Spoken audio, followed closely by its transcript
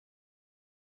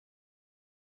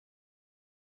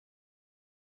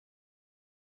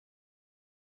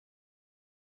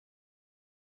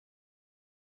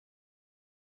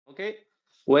Okay,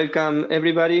 welcome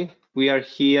everybody. We are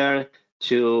here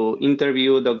to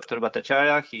interview Dr.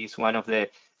 Bhattacharya. He's one of the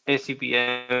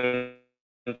SEPM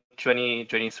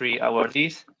 2023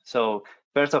 awardees. So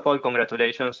first of all,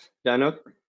 congratulations, Janok.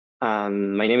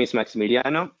 My name is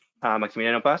Maximiliano,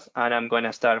 Maximiliano Paz, and I'm going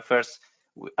to start first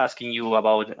asking you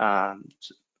about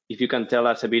if you can tell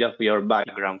us a bit of your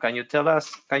background. Can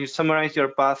you summarize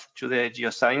your path to the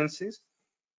geosciences?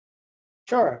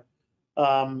 Sure.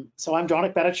 So I'm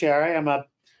Janok Bhattacharya. I'm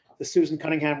the Susan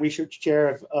Cunningham Research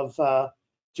Chair of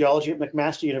Geology at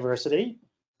McMaster University.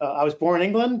 I was born in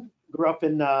England, grew up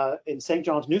in St.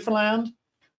 John's, Newfoundland,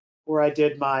 where I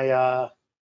did my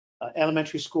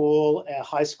elementary school,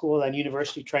 high school, and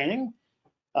university training.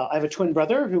 I have a twin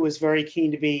brother who was very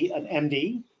keen to be an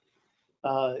MD.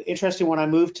 Interesting, when I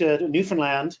moved to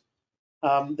Newfoundland,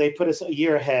 they put us a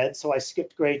year ahead, so I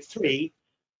skipped grade 3.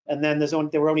 And then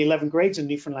there were only 11 grades in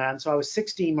Newfoundland, so I was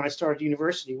 16 when I started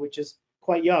university, which is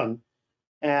quite young.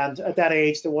 And at that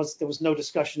age, there was no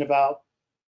discussion about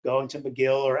going to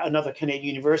McGill or another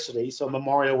Canadian university. So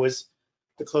Memorial was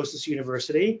the closest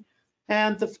university.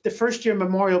 And the first year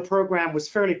Memorial program was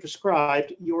fairly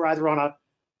prescribed. You were either on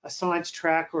a science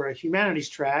track or a humanities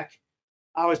track.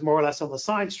 I was more or less on the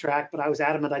science track, but I was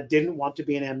adamant I didn't want to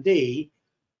be an MD.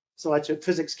 So I took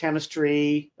physics,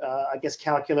 chemistry, I guess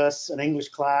calculus, an English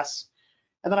class.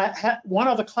 And then I had one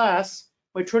other class.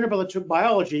 My twin brother took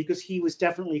biology because he was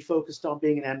definitely focused on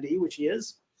being an MD, which he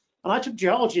is. And I took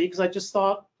geology because I just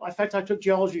thought, in fact, I took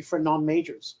geology for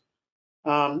non-majors,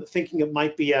 thinking it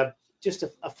might be just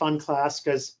a fun class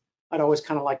because I'd always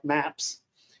kind of liked maps.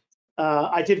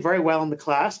 I did very well in the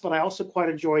class, but I also quite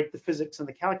enjoyed the physics and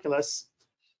the calculus.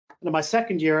 And in my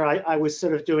second year, I was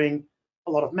sort of doing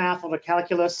a lot of math, a lot of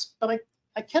calculus, but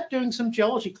I kept doing some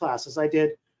geology classes. I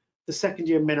did the second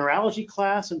year mineralogy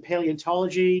class and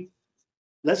paleontology.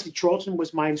 Leslie Charlton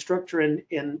was my instructor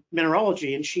in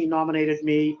mineralogy, and she nominated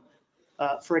me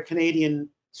for a Canadian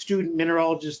Student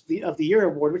Mineralogist of the Year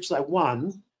award, which I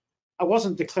won. I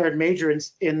wasn't declared major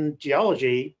in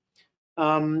geology. The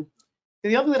other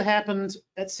thing that happened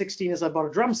at 16 is I bought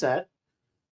a drum set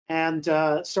and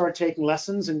started taking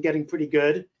lessons and getting pretty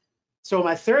good. So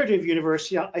my third year of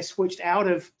university, I switched out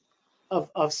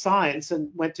of science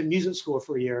and went to music school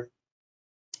for a year.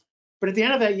 But at the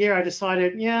end of that year, I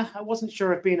decided, yeah, I wasn't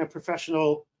sure if being a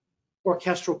professional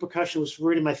orchestral percussionist was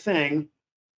really my thing.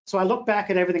 So I looked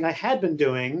back at everything I had been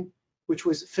doing, which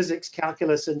was physics,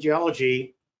 calculus, and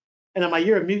geology. And in my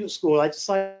year of music school, I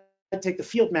decided to take the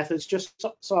field methods just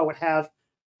so I would have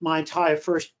my entire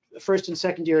first and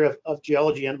second year of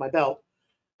geology under my belt.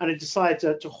 And I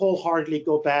decided to wholeheartedly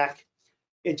go back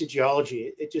into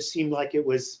geology. It just seemed like it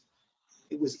was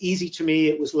easy to me.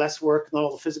 It was less work than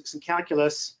all the physics and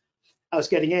calculus. I was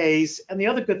getting A's. And the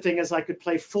other good thing is I could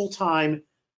play full time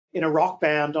in a rock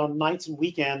band on nights and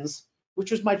weekends, which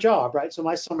was my job, right? So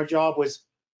my summer job was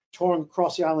touring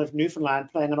across the island of Newfoundland,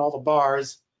 playing in all the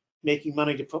bars, making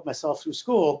money to put myself through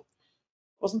school.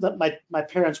 It wasn't that my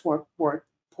parents were poor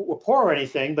or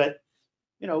anything, but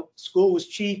you know, school was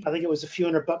cheap. I think it was a few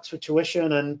 $100 for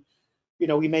tuition, and you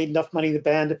know, we made enough money in the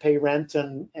band to pay rent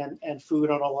and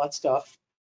food and all that stuff.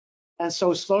 And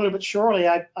so slowly but surely,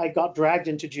 I got dragged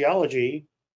into geology.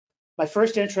 My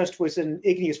first interest was in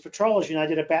igneous petrology, and I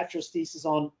did a bachelor's thesis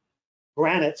on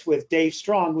granites with Dave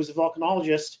Strong, who was a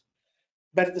volcanologist.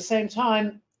 But at the same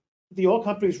time, the oil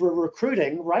companies were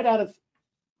recruiting right out of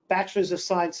bachelor's of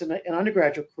science and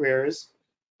undergraduate careers.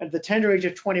 At the tender age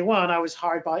of 21, I was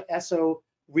hired by Esso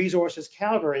Resources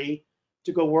Calgary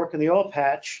to go work in the oil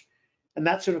patch. And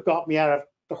that sort of got me out of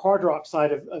the hard rock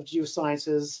side of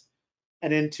geosciences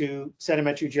and into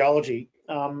sedimentary geology.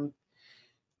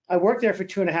 I worked there for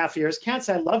 2.5 years. Can't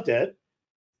say I loved it.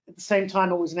 At the same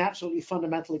time, it was an absolutely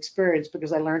fundamental experience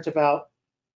because I learned about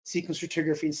sequence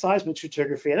stratigraphy and seismic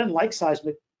stratigraphy. I didn't like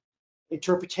seismic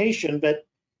interpretation, but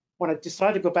when I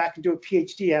decided to go back and do a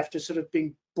PhD after sort of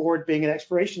being bored being an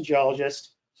exploration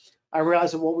geologist, I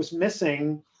realized that what was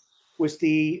missing was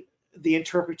the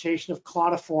interpretation of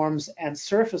cladiforms and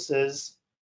surfaces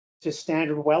to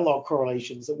standard well log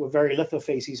correlations that were very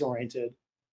lithofacies oriented.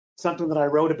 Something that I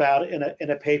wrote about in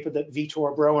a paper that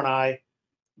Vitor Bro and I,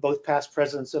 both past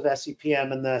presidents of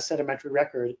SEPM and the Sedimentary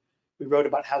Record, we wrote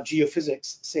about how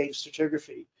geophysics saves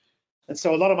stratigraphy. And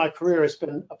so a lot of my career has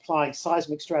been applying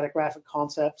seismic stratigraphic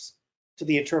concepts to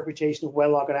the interpretation of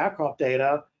well log and outcrop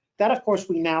data. That, of course,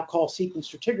 we now call sequence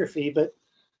stratigraphy, but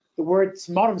the word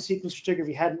modern sequence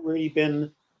stratigraphy hadn't really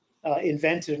been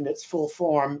invented in its full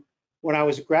form when I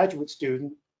was a graduate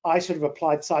student. I sort of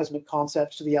applied seismic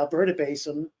concepts to the Alberta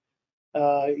Basin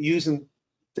using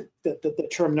the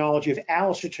terminology of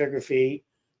allostratigraphy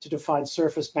to define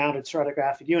surface-bounded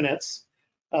stratigraphic units,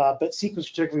 but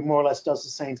sequence stratigraphy more or less does the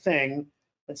same thing.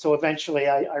 And so eventually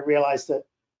I realized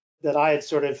that I had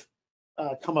sort of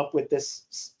come up with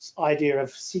this idea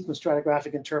of sequence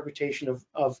stratigraphic interpretation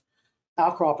of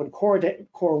outcrop and core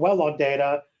well log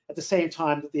data at the same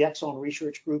time that the Exxon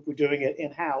research group were doing it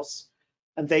in-house.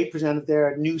 And they presented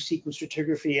their new sequence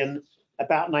stratigraphy in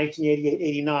about 1988,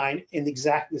 89, in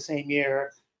exactly the same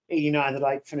year, 89, that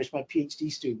I finished my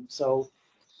PhD student. So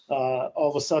all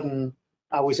of a sudden,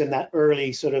 I was in that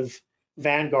early sort of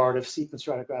vanguard of sequence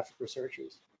stratigraphic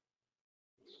researchers.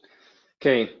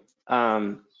 Okay,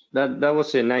 that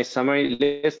was a nice summary.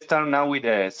 Let's start now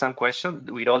with some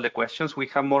questions, with all the questions. We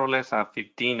have more or less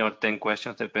 15 or 10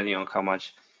 questions, depending on how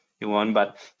much you want.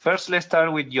 But first, let's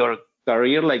start with your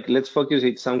career. Like, let's focus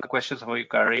on some questions about your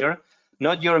career,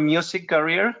 not your music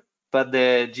career, but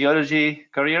the geology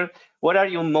career. What are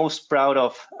you most proud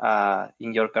of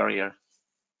in your career?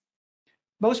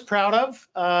 Most proud of?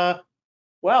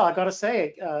 Well, I got to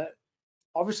say,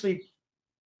 obviously,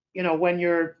 you know, when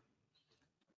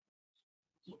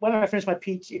I finished my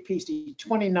PhD,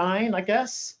 29, I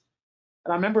guess.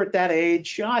 And I remember at that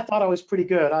age, you know, I thought I was pretty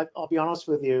good. I'll be honest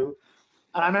with you.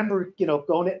 And I remember, you know,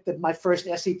 going to my first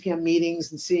SEPM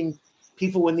meetings and seeing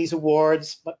people win these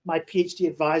awards. But my PhD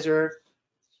advisor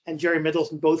and Jerry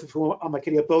Middleton, both of whom on my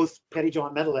career, both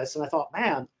Pettijohn medalists. And I thought,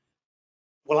 man,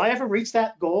 will I ever reach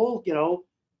that goal? You know,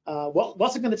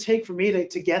 what's it going to take for me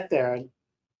to get there? And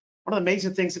one of the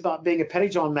amazing things about being a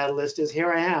Pettijohn medalist is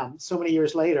here I am, so many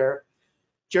years later.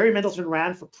 Jerry Middleton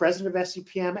ran for president of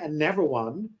SEPM and never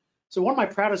won. So one of my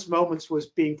proudest moments was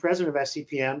being president of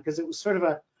SEPM, because it was sort of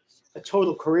a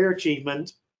total career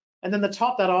achievement. And then to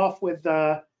top that off with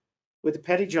the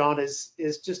Pettijohn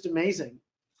is just amazing.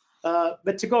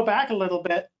 But to go back a little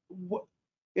bit,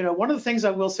 you know, one of the things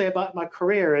I will say about my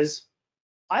career is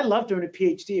I loved doing a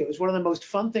PhD. It was one of the most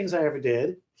fun things I ever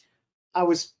did. I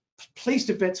was pleased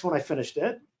to bits when I finished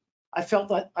it. I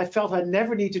felt I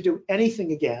never need to do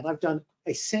anything again. I've done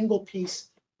a single piece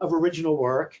of original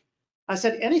work. I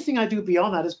said anything I do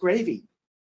beyond that is gravy.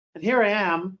 And here I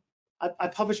am. I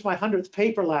published my 100th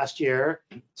paper last year,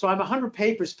 so I'm 100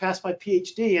 papers past my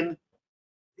PhD, and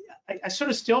I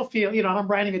sort of still feel, you know, I'm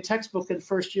writing a textbook in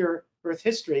first year Earth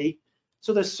history,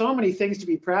 so there's so many things to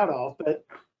be proud of. But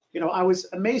you know, I was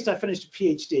amazed I finished a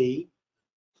PhD.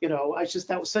 You know,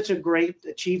 that was such a great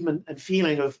achievement and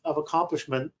feeling of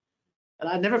accomplishment. And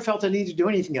I never felt I needed to do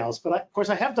anything else. But of course,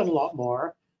 I have done a lot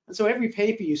more. And so every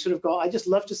paper you sort of go, I just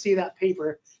love to see that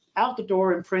paper out the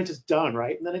door in print is done,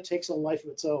 right? And then it takes a life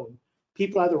of its own.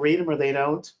 People either read them or they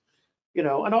don't, you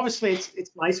know. And obviously,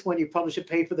 it's nice when you publish a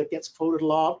paper that gets quoted a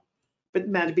lot. But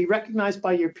man, to be recognized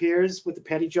by your peers with the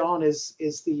Pettijohn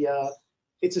it's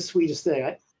the sweetest thing.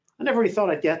 I never really thought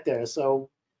I'd get there. So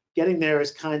getting there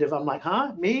is kind of, I'm like,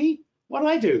 huh, me? What did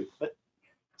I do? But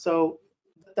so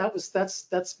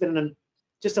that's been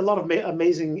just a lot of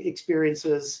amazing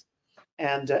experiences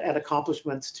and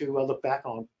accomplishments to look back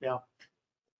on. Yeah.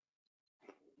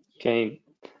 Okay,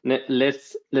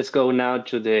 let's go now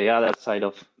to the other side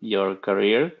of your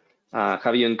career.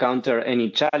 Have you encountered any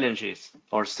challenges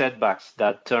or setbacks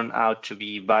that turn out to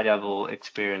be valuable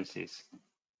experiences?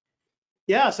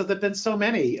 Yeah, so there've been so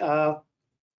many.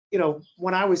 You know,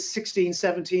 when I was 16,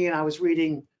 17, I was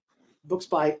reading books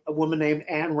by a woman named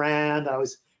Ayn Rand. I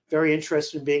was very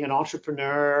interested in being an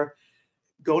entrepreneur,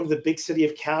 going to the big city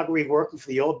of Calgary, working for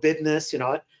the old business. You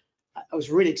know, I was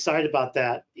really excited about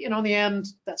that. You know, in the end,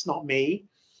 that's not me.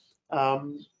 I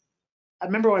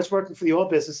remember when I was working for the oil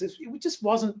business, it just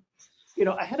wasn't, you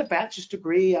know, I had a bachelor's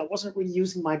degree. I wasn't really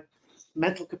using my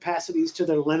mental capacities to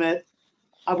their limit.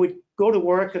 I would go to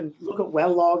work and look at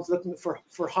well logs, looking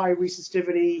for high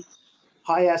resistivity,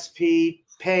 high SP,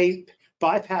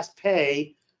 bypass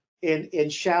pay in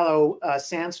shallow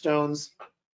sandstones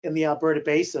in the Alberta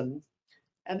Basin.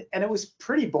 And it was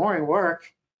pretty boring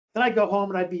work. Then I'd go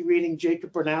home and I'd be reading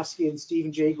Jacob Bernowski and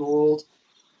Stephen Jay Gould.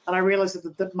 And I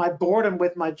realized that my boredom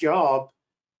with my job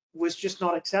was just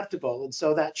not acceptable. And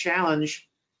so that challenge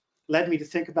led me to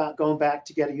think about going back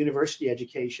to get a university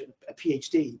education, a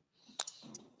PhD.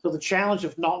 So the challenge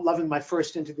of not loving my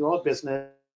first into the oil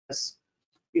business,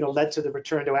 you know, led to the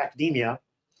return to academia.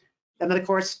 And then, of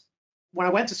course, when I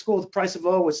went to school, the price of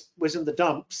oil was in the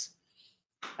dumps.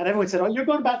 And everyone said, oh, you're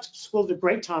going back to school at a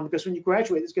great time, because when you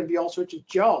graduate, there's going to be all sorts of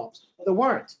jobs. Well, there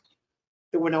weren't.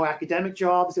 There were no academic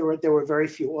jobs. There were very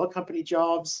few oil company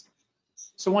jobs.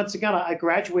 So once again, I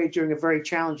graduated during a very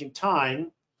challenging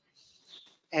time.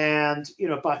 And, you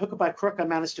know, by hook or by crook, I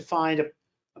managed to find a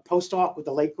postdoc with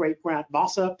the late, great Grant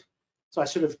Mossop. So I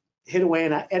sort of hid away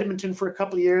in Edmonton for a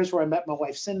couple of years, where I met my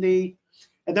wife, Cindy.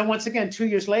 And then once again, 2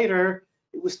 years later,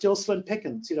 it was still slim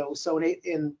pickings, you know. So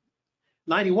in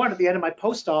 91, at the end of my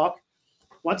postdoc,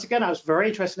 once again, I was very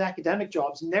interested in academic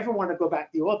jobs, never wanted to go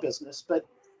back to the oil business, but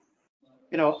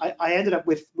you know, I ended up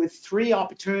with 3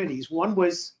 opportunities. One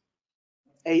was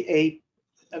a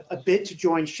bid to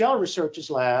join Shell Research's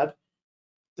lab.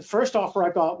 The first offer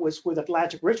I got was with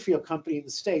Atlantic Richfield Company in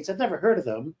the States. I'd never heard of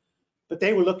them, but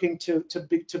they were looking to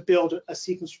build a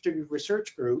sequence stratigraphy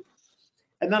research group.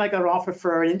 And then I got an offer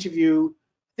for an interview,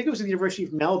 I think it was at the University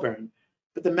of Melbourne,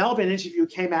 but the Melbourne interview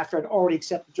came after I'd already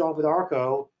accepted a job with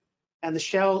ARCO, and the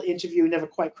Shell interview never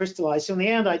quite crystallized. So in the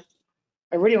end, I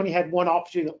really only had one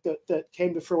opportunity that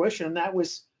came to fruition, and that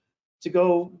was to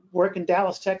go work in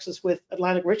Dallas, Texas with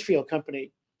Atlantic Richfield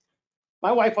Company.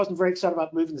 My wife wasn't very excited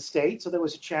about moving to the States, so there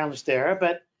was a challenge there,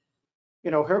 but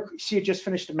you know, she had just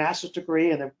finished a master's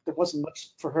degree and there wasn't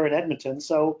much for her in Edmonton,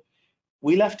 so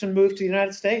we left and moved to the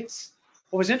United States.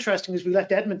 What was interesting is we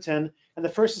left Edmonton, and the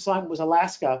first assignment was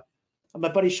Alaska. And my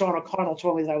buddy Sean O'Connell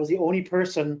told me that I was the only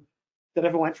person that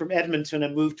ever went from Edmonton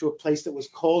and moved to a place that was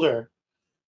colder.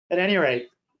 At any rate,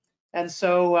 and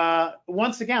so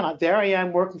once again, there I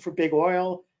am working for big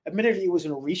oil. Admittedly, it was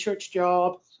in a research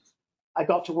job. I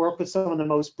got to work with some of the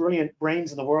most brilliant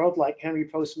brains in the world, like Henry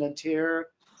Postman-Tier,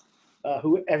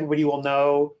 who everybody will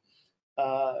know,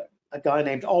 a guy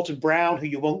named Alton Brown, who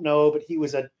you won't know, but he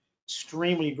was an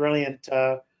extremely brilliant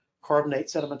carbonate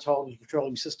sedimentology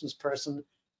petroleum systems person,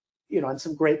 you know, and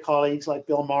some great colleagues like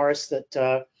Bill Morris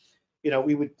that, you know,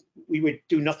 we would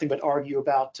do nothing but argue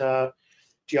about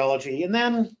geology. And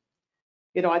then,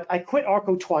 you know, I quit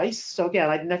ARCO twice. So again,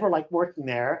 I'd never liked working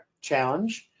there,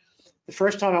 challenge. The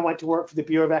first time I went to work for the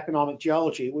Bureau of Economic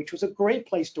Geology, which was a great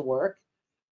place to work,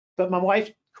 but my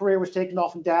wife's career was taken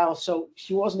off in Dallas, so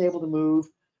she wasn't able to move.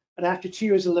 And after 2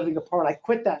 years of living apart, I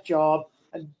quit that job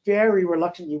and very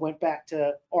reluctantly went back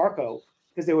to ARCO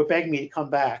because they were begging me to come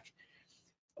back.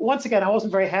 Once again, I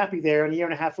wasn't very happy there. And a year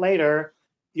and a half later,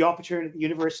 the opportunity at the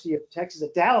University of Texas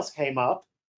at Dallas came up.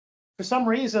 For some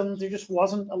reason, there just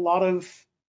wasn't a lot of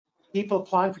people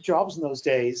applying for jobs in those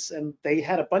days, and they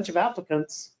had a bunch of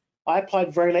applicants. I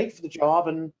applied very late for the job,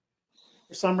 and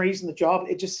for some reason,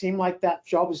 it just seemed like that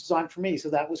job was designed for me.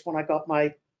 So that was when I got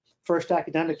my first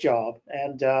academic job,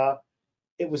 and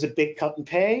it was a big cut in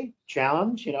pay,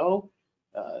 challenge, you know,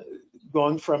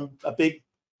 going from a big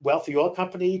wealthy oil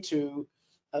company to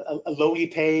a lowly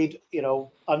paid, you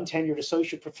know, untenured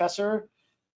associate professor.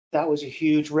 That was a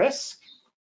huge risk,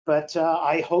 but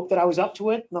I hoped that I was up to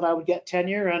it and that I would get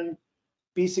tenure and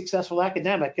be a successful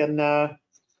academic. And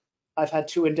I've had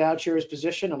 2 endowed chairs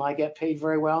position, and I get paid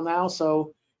very well now,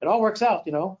 so it all works out,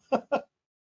 you know.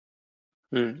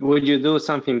 Would you do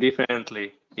something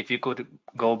differently if you could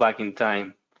go back in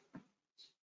time?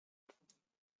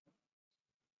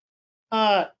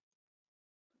 You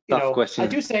know, question. I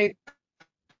do say,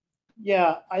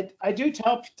 yeah,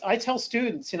 I tell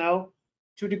students, you know,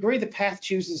 to a degree, the path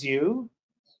chooses you.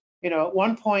 You know, at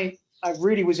one point, I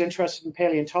really was interested in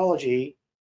paleontology,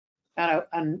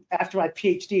 and after my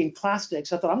PhD in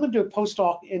clastics, I thought I'm going to do a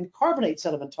postdoc in carbonate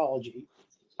sedimentology.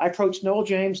 I approached Noel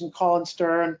James and Colin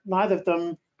Stern. Neither of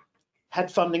them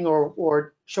had funding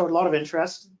or showed a lot of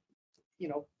interest. You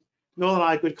know, Noel and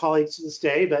I are good colleagues to this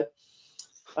day, but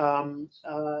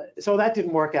so that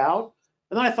didn't work out.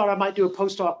 And then I thought I might do a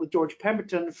postdoc with George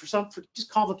Pemberton for just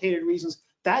complicated reasons.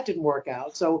 That didn't work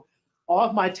out. So all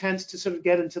of my attempts to sort of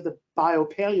get into the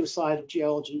biopaleo side of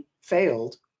geology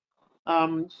failed.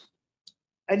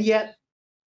 And yet,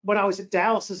 when I was at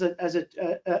Dallas as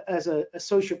an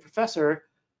associate professor,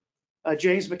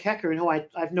 James McEachern, who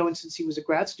I've known since he was a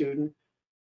grad student,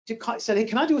 said, "Hey,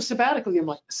 can I do a sabbatical?" I'm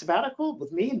like, "A sabbatical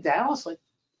with me in Dallas? Like,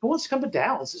 who wants to come to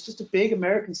Dallas? It's just a big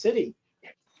American city."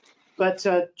 But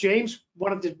James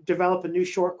wanted to develop a new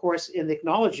short course in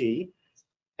ichnology,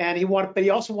 and he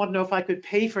also wanted to know if I could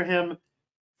pay for him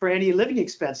for any living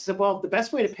expenses. I said, "Well, the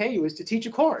best way to pay you is to teach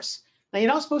a course." Now, you're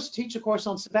not supposed to teach a course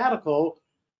on sabbatical,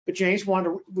 but James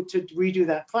wanted to redo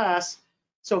that class.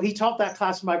 So he taught that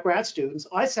class to my grad students.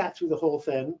 I sat through the whole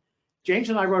thing. James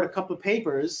and I wrote a couple of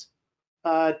papers,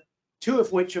 2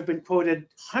 of which have been quoted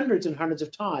hundreds and hundreds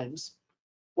of times,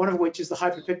 one of which is the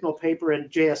hyperpicnal paper in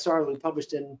JSR that we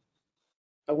published in,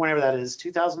 whenever that is,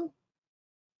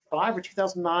 2005 or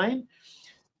 2009.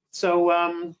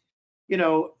 So, you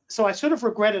know, so I sort of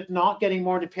regretted not getting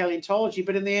more into paleontology,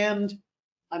 but in the end,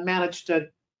 I managed to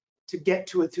get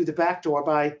to it through the back door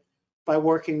by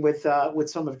working with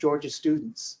some of George's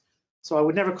students. So I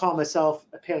would never call myself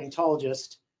a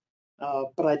paleontologist,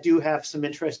 but I do have some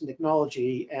interest in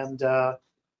ichnology and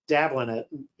dabble in it.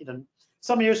 You know,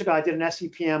 some years ago, I did an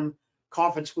SEPM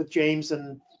conference with James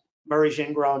and Murray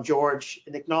Gingras and George,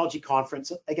 an ecology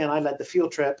conference. Again, I led the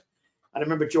field trip. And I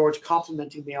remember George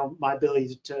complimenting me on my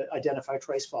ability to identify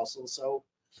trace fossils. So,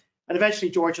 and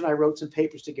eventually George and I wrote some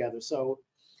papers together. So,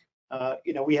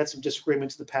 we had some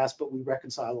disagreements in the past, but we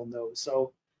reconciled on those.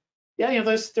 So, yeah,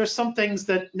 there's some things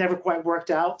that never quite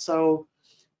worked out. So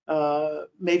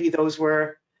maybe those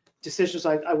were decisions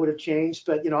I would have changed.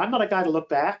 But I'm not a guy to look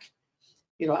back.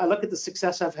 I look at the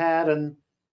success I've had and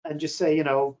just say, you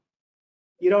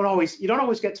don't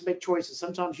always get to make choices.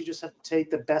 Sometimes you just have to take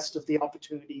the best of the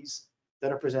opportunities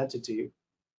that are presented to you.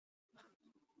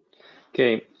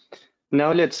 Okay.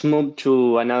 Now let's move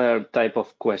to another type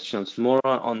of questions, more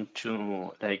onto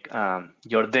like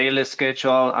your daily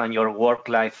schedule and your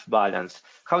work-life balance.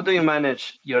 How do you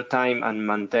manage your time and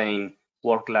maintain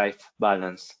work-life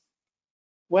balance?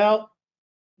 Well,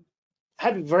 I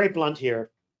have to be very blunt here.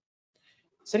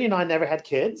 Cindy and I never had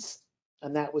kids,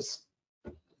 and that was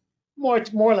more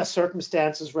or less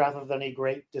circumstances rather than a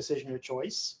great decision or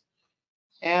choice.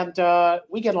 And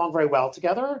we get along very well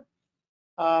together.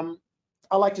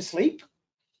 I like to sleep.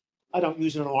 I don't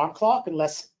use an alarm clock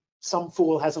unless some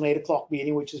fool has an 8 o'clock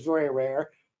meeting, which is very rare,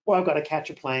 or I've got to catch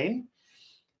a plane.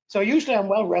 So usually I'm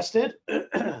well rested.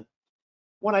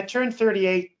 When I turned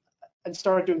 38 and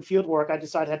started doing field work, I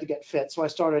decided I had to get fit. So I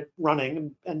started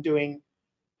running and doing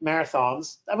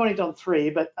marathons. I've only done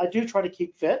 3, but I do try to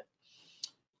keep fit.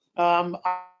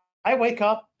 I wake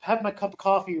up, have my cup of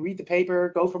coffee, read the paper,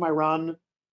 go for my run,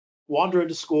 wander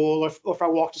into school, or if I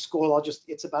walk to school,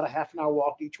 it's about a half an hour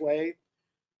walk each way.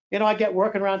 I get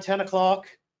working around 10 o'clock.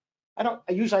 I'll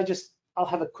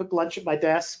have a quick lunch at my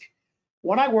desk.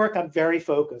 When I work, I'm very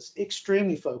focused,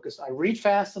 extremely focused. I read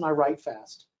fast and I write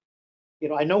fast.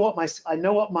 I know what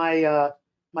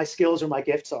my skills or my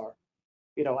gifts are.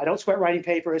 I don't sweat writing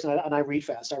papers and I read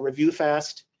fast. I review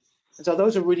fast. And so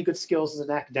those are really good skills as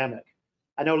an academic.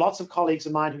 I know lots of colleagues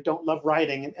of mine who don't love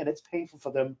writing and it's painful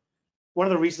for them. One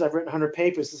of the reasons I've written 100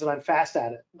 papers is that I'm fast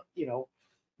at it.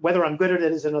 Whether I'm good at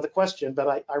it is another question,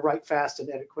 but I write fast and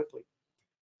edit quickly.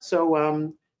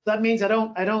 So that means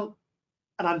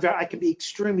I can be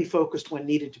extremely focused when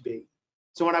needed to be.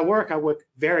 So when I work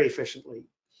very efficiently.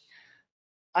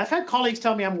 I've had colleagues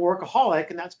tell me I'm a workaholic,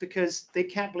 and that's because they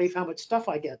can't believe how much stuff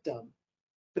I get done.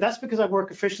 But that's because I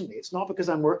work efficiently. It's not because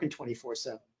I'm working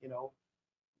 24/7.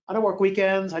 I don't work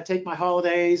weekends. I take my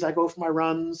holidays. I go for my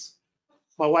runs.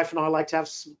 My wife and I like to have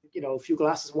a few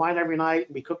glasses of wine every night,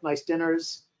 and we cook nice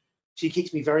dinners. She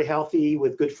keeps me very healthy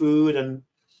with good food and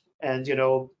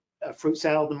a fruit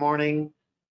salad in the morning.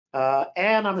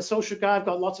 And I'm a social guy. I've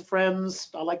got lots of friends.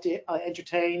 I like to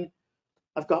entertain.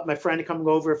 I've got my friend coming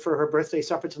over for her birthday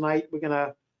supper tonight. We're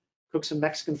gonna cook some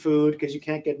Mexican food because you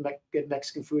can't get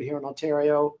Mexican food here in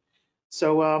Ontario.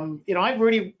 So I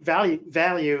really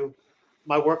value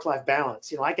my work-life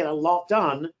balance. I get a lot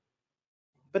done.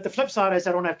 But the flip side is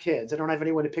I don't have kids. I don't have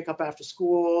anyone to pick up after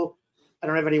school. I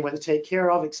don't have anyone to take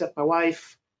care of except my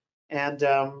wife. And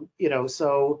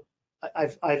so by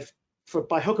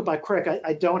hook or by crook,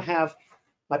 I don't have.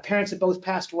 My parents have both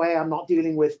passed away. I'm not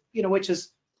dealing with, which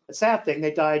is a sad thing.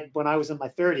 They died when I was in my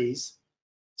 30s.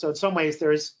 So in some ways,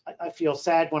 I feel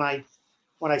sad when I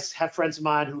have friends of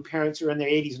mine whose parents are in their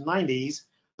 80s and 90s.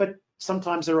 But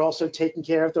sometimes they're also taking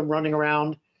care of them, running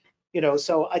around.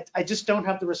 So I just don't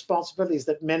have the responsibilities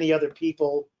that many other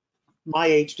people my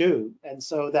age do. And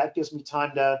so that gives me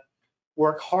time to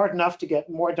work hard enough to get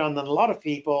more done than a lot of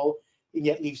people, and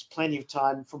yet leaves plenty of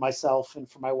time for myself and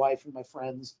for my wife and my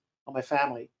friends and my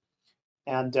family.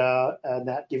 And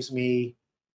that gives me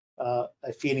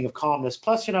a feeling of calmness.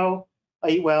 Plus, I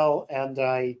eat well and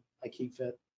I keep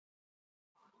fit.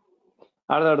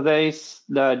 Are there days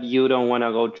that you don't want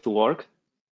to go to work,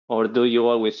 or do you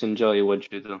always enjoy what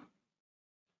you do?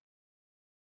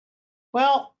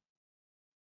 Well,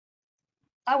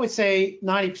 I would say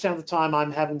 90% of the time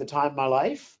I'm having the time of my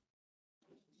life.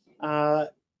 I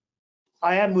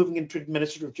am moving into an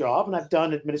administrative job, and I've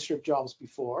done administrative jobs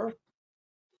before.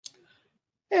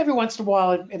 Every once in a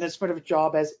while, in an administrative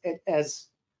job, as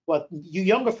what you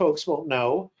younger folks won't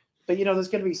know, but there's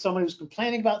going to be someone who's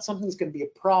complaining about something. There's going to be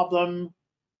a problem.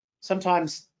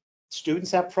 Sometimes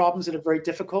students have problems that are very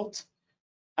difficult.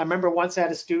 I remember once I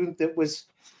had a student that was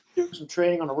doing some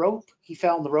training on a rope. He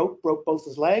fell on the rope, broke both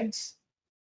his legs.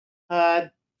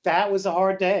 That was a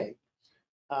hard day.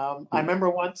 I remember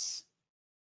once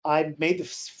I made the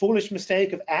foolish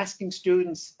mistake of asking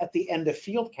students at the end of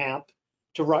field camp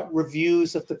to write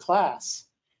reviews of the class.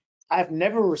 I've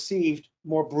never received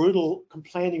more brutal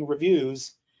complaining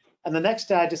reviews. And the next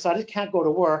day I decided I can't go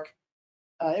to work.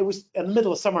 It was in the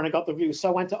middle of summer and I got the review. So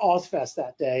I went to Ozfest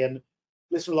that day and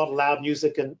listened to a lot of loud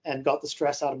music and got the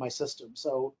stress out of my system.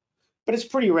 So but it's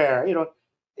pretty rare.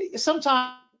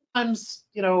 Sometimes,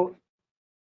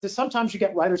 sometimes you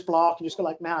get writer's block and you just go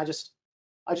like, man, I just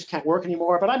can't work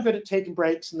anymore. But I'm good at taking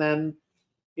breaks, and then,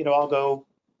 I'll go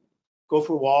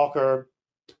for a walk, or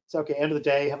it's okay, end of the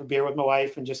day, have a beer with my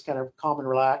wife and just kind of calm and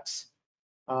relax.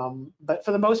 But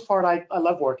for the most part, I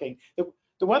love working.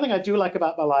 The one thing I do like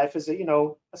about my life is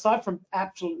that, aside from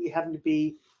absolutely having to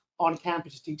be on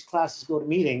campus to teach classes, go to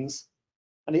meetings,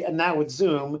 and now with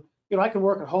Zoom, I can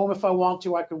work at home if I want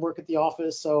to. I can work at the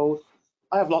office. So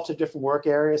I have lots of different work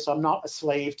areas. So I'm not a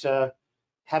slave to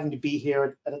having to be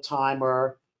here at a time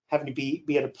or having to be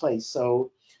at a place.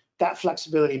 So that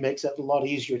flexibility makes it a lot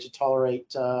easier to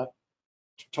tolerate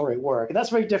work. And that's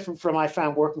very different from, I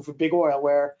found, working for big oil,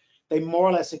 where they more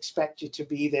or less expect you to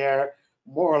be there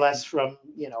more or less from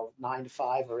 9 to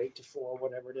 5 or 8 to 4,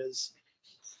 whatever it is.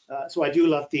 So I do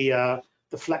love the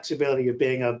flexibility of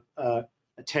being a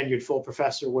tenured full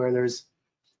professor, where there's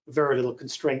very little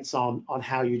constraints on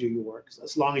how you do your work. So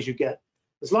as long as you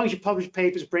publish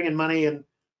papers, bring in money, and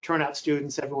turn out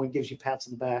students, everyone gives you pats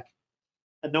on the back,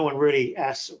 and no one really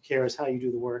asks or cares how you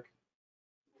do the work.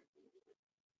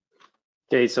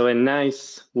 Okay, so a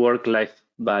nice work-life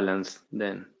balance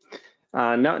then.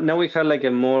 Now we have like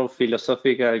a more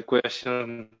philosophical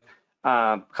question.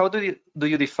 How do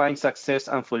you define success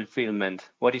and fulfillment?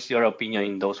 What is your opinion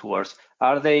in those words?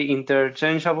 Are they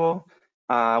interchangeable?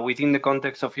 Within the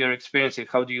context of your experience,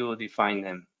 how do you define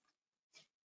them?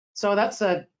 So that's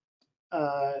an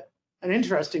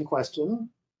interesting question.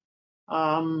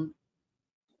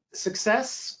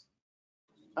 Success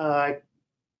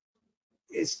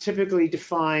is typically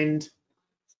defined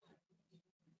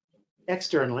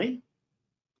externally.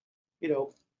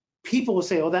 People will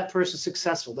say, "Oh, that person's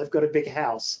successful. They've got a big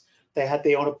house.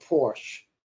 They own a Porsche.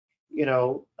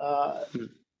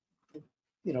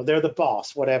 They're the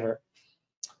boss, whatever."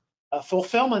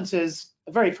 Fulfillment is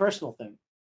a very personal thing,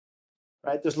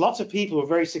 right? There's lots of people who are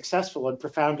very successful and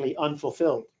profoundly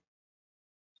unfulfilled,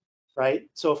 right?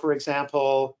 So, for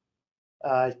example,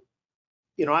 I'm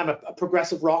a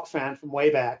progressive rock fan from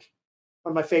way back.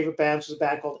 One of my favorite bands was a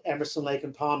band called Emerson, Lake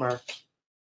and Palmer.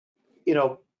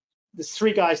 There's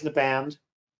 3 guys in the band.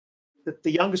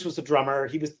 The youngest was the drummer.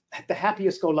 He was the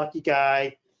happiest-go-lucky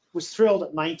guy. Was thrilled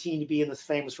at 19 to be in this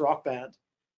famous rock band.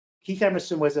 Keith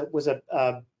Emerson was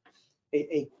a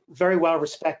very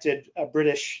well-respected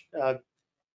British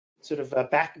sort of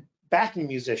backing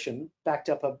musician. Backed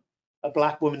up a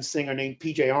black woman singer named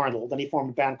PJ Arnold. Then he formed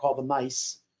a band called The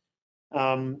Nice.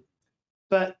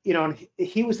 But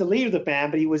he was the leader of the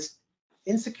band, but he was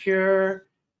insecure,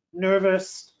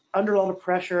 nervous, under a lot of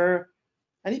pressure,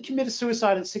 and he committed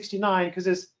suicide at 69 because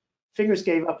his fingers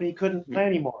gave up and he couldn't play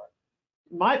anymore.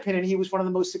 In my opinion, he was one of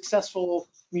the most successful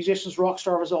musicians, rock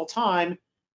stars of all time.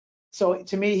 So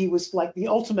to me, he was like the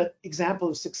ultimate example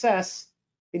of success,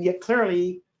 and yet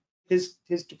clearly his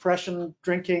depression,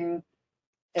 drinking,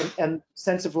 and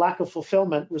sense of lack of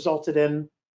fulfillment resulted in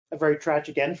a very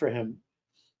tragic end for him.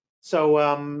 So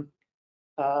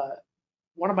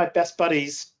one of my best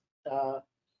buddies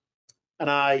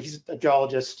and he's a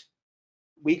geologist,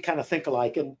 we kind of think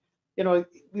alike. And,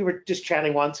 we were just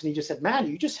chatting once and he just said, "Man,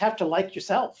 you just have to like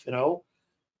yourself,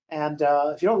 and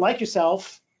if you don't like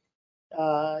yourself,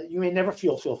 you may never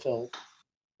feel fulfilled."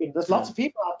 There's lots of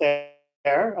people out there,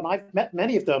 and I've met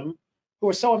many of them who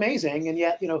are so amazing, and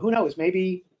yet, who knows,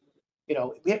 maybe, I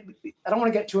don't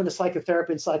want to get too into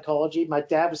psychotherapy and psychology. My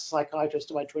dad was a psychiatrist,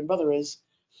 and my twin brother is.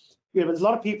 There's a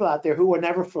lot of people out there who are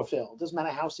never fulfilled. Doesn't matter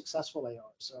how successful they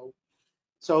are.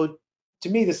 So to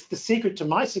me, the secret to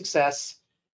my success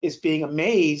is being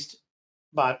amazed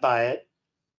by it,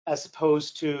 as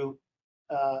opposed to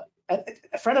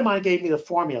a friend of mine gave me the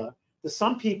formula. There's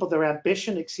some people, their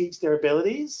ambition exceeds their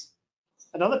abilities,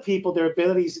 and other people, their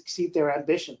abilities exceed their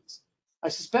ambitions. I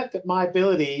suspect that my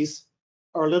abilities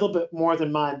are a little bit more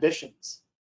than my ambitions.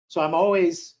 So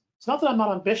it's not that I'm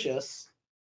not ambitious,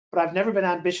 but I've never been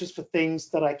ambitious for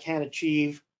things that I can't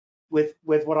achieve with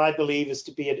what I believe is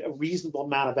to be a reasonable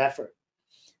amount of effort.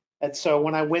 And so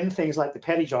when I win things like the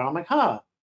Pettijohn, I'm like,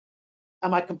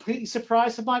 am I completely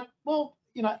surprised? I'm like, well,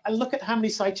 I look at how many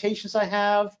citations I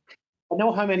have. I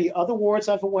know how many other awards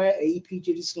I've won, AEP,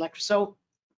 GD Selector. So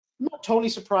I'm not totally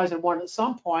surprised I won at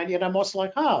some point, yet I'm also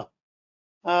like, I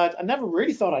never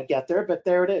really thought I'd get there, but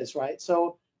there it is, right?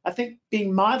 So I think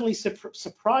being mildly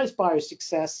surprised by your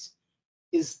success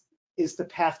is the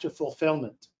path to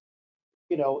fulfillment.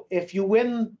 If you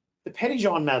win the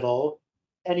Pettijohn Medal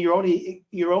and your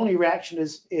only reaction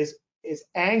is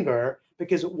anger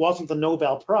because it wasn't the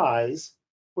Nobel Prize,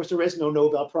 of course there is no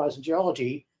Nobel Prize in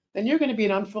geology, then you're going to be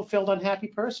an unfulfilled, unhappy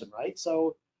person, right?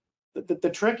 So the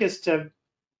trick is to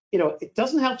it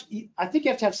doesn't help. I think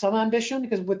you have to have some ambition,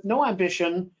 because with no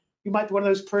ambition, you might be one of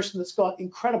those persons that's got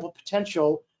incredible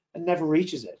potential and never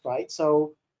reaches it, right?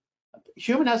 So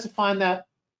human has to find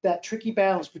that tricky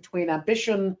balance between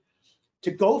ambition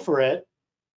to go for it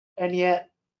and yet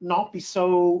not be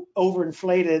so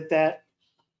overinflated that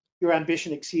your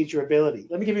ambition exceeds your ability.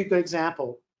 Let me give you a good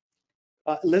example.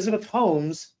 Elizabeth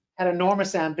Holmes had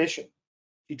enormous ambition.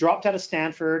 She dropped out of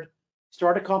Stanford,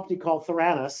 started a company called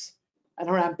Theranos, and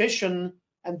her ambition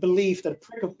and belief that a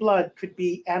prick of blood could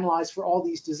be analyzed for all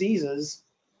these diseases,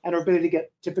 and her ability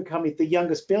to become the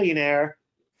youngest billionaire,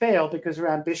 failed because her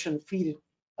ambition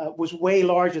was way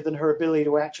larger than her ability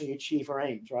to actually achieve her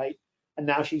aims, right? And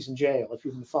now she's in jail, if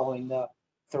you've been following the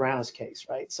Theranos case,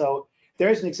 right? So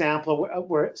there's an example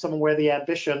where the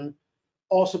ambition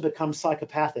also becomes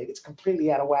psychopathic. It's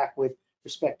completely out of whack with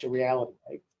respect to reality,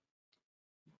 right?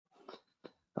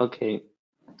 Okay,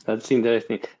 that's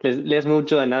interesting. Let's move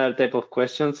to another type of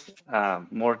questions,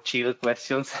 more chill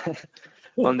questions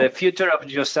on the future of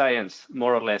geoscience,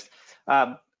 more or less.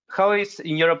 How is,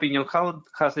 in your opinion, how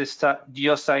has the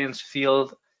geoscience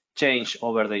field changed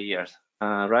over the years,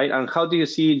 right? And how do you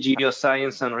see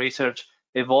geoscience and research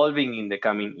evolving in the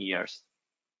coming years?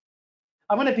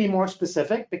 I'm going to be more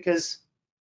specific because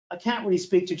I can't really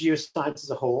speak to geoscience as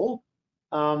a whole,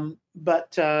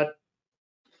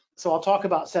 so I'll talk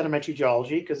about sedimentary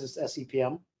geology because it's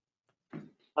SEPM.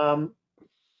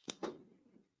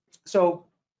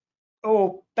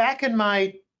 Back in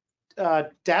my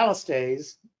Dallas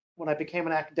days, when I became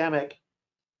an academic,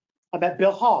 I met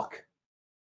Bill Hawk.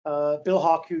 Bill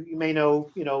Hawk, who you may know,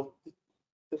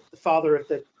 the father of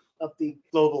the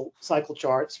global cycle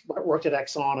charts, worked at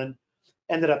Exxon and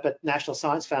ended up at National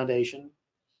Science Foundation.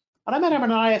 And I met him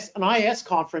at an IS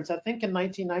conference, I think in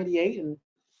 1998 in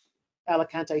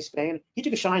Alicante, Spain. He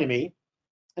took a shine to me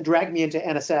and dragged me into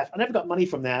NSF. I never got money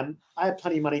from them. I had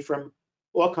plenty of money from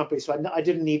oil companies, so I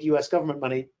didn't need US government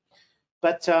money.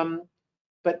 But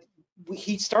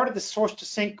he started the Source to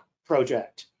Sink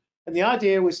project. And the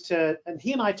idea was and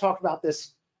he and I talked about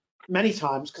this many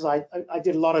times because I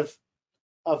did a lot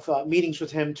of meetings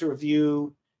with him to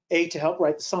review, to help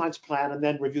write the science plan and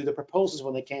then review the proposals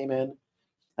when they came in.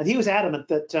 And he was adamant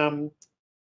that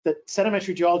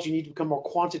sedimentary geology needed to become more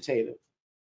quantitative.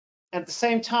 And at the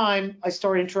same time, I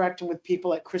started interacting with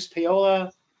people like Chris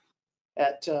Paola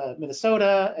at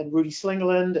Minnesota and Rudy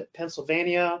Slingerland at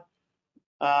Pennsylvania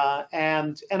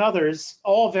and others,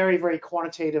 all very, very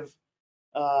quantitative,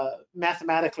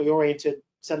 mathematically oriented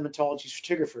sedimentology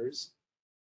stratigraphers.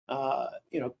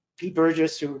 Pete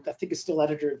Burgess, who I think is still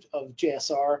editor of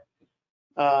JSR,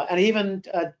 and even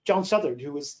John Southard,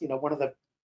 who was one of the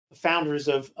founders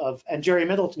and Jerry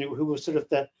Middleton, who was sort of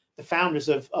the founders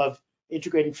of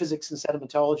integrating physics and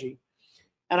sedimentology.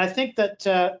 And I think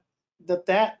that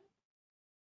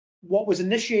what was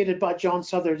initiated by John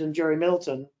Southard and Jerry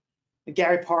Middleton, and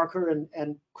Gary Parker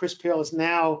and Chris Peel has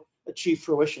now achieved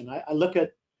fruition. I look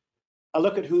at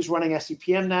who's running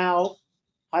SEPM now.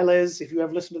 Hi Liz, if you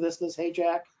ever listen to this, Liz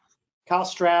Hayjack, Kyle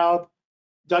Straub,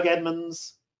 Doug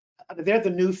Edmonds. I mean, they're the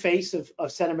new face of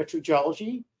sedimentary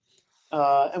geology.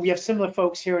 And we have similar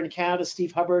folks here in Canada,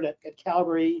 Steve Hubbard at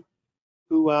Calgary,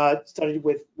 who studied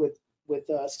with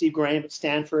Steve Graham at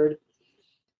Stanford.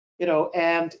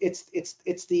 And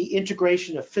it's the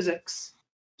integration of physics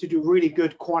to do really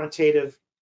good quantitative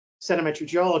sedimentary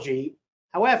geology.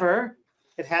 However,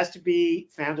 it has to be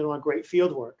founded on great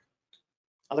field work.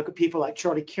 I look at people like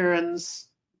Charlie Kierans,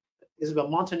 Isabel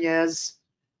Montañez,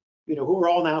 who are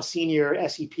all now senior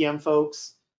SEPM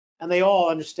folks, and they all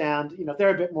understand,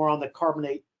 they're a bit more on the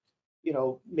carbonate,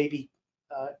 maybe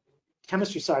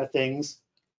chemistry side of things,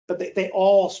 but they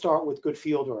all start with good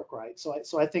field work, right?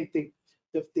 So I think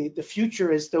the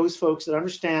future is those folks that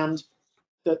understand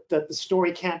that the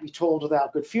story can't be told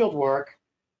without good field work,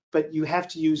 but you have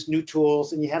to use new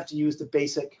tools and you have to use the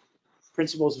basic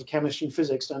principles of chemistry and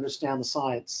physics to understand the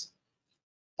science.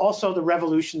 Also, the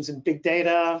revolutions in big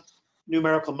data,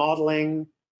 numerical modeling,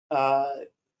 are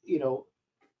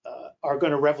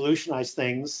going to revolutionize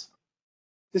things.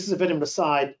 This is a bit of an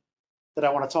aside that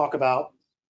I want to talk about.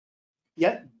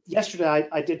 Yesterday,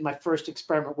 I did my first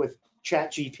experiment with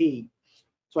ChatGPT.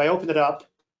 So I opened it up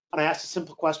and I asked a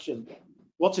simple question.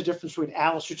 What's the difference between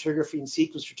allostratigraphy and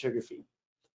sequence stratigraphy?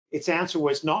 Its answer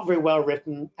was not very well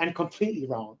written and completely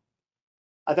wrong.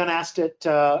 I then asked it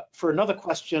for another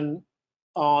question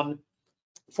on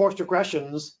forced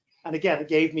regressions, and again, it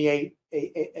gave me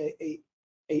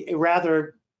a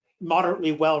rather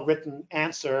moderately well-written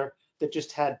answer that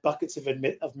just had buckets of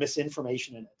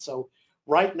misinformation in it. So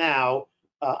right now,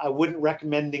 I wouldn't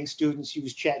recommending students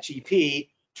use ChatGPT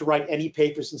to write any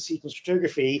papers in sequence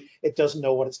stratigraphy, it doesn't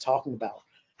know what it's talking about.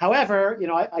 However,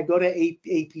 I go to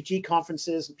APG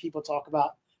conferences and people talk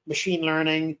about machine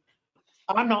learning.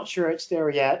 I'm not sure it's there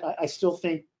yet. I still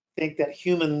think that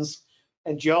humans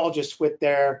and geologists with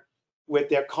their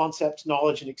concepts,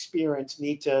 knowledge, and experience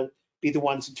need to be the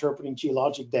ones interpreting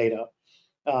geologic data.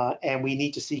 And we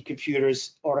need to see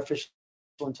computers, artificial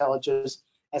intelligence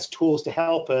as tools to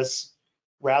help us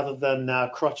rather than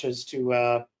crutches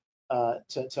to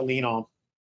lean on.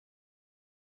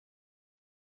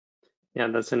 Yeah,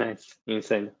 that's a nice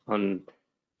insight on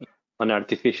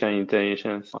artificial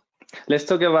intelligence. Let's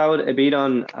talk about a bit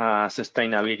on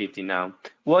sustainability now.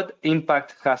 What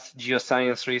impact has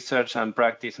geoscience research and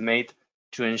practice made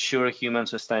to ensure human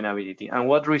sustainability, and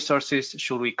what resources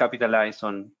should we capitalize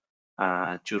on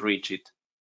to reach it?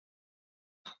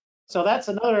 So that's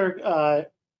another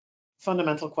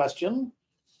fundamental question.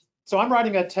 So I'm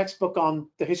writing a textbook on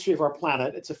the history of our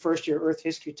planet. It's a first-year Earth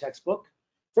history textbook,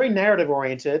 very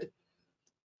narrative-oriented.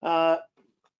 I've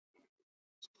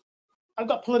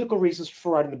got political reasons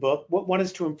for writing the book. One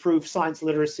is to improve science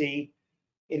literacy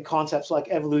in concepts like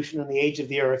evolution and the age of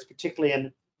the Earth, particularly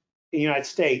in the United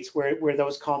States, where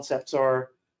those concepts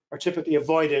are typically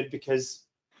avoided because,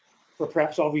 for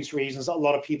perhaps obvious reasons, a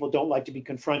lot of people don't like to be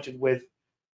confronted with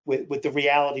the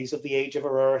realities of the age of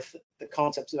our Earth, the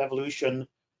concepts of evolution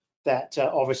that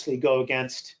obviously go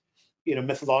against,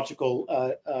 mythological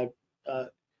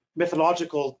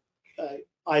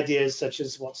ideas such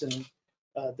as what's in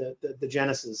the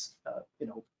Genesis,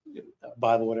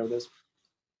 Bible, whatever it is.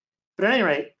 But at any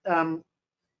rate,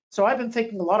 so I've been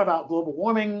thinking a lot about global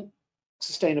warming,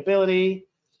 sustainability,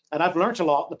 and I've learned a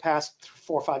lot in the past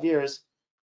 4 or 5 years.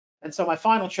 And so my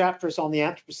final chapter is on the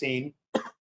Anthropocene.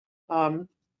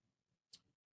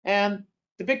 And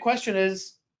the big question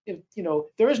is,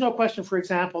 there is no question, for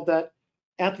example, that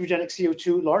anthropogenic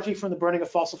CO2, largely from the burning of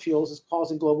fossil fuels, is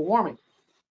causing global warming.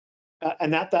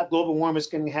 And that global warming is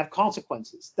going to have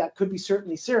consequences. That could be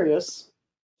certainly serious.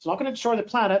 It's not going to destroy the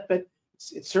planet, but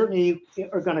it certainly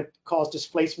are going to cause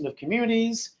displacement of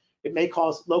communities. It may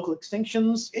cause local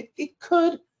extinctions. It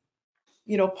could,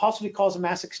 possibly cause a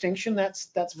mass extinction.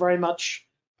 That's very much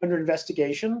under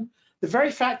investigation. The very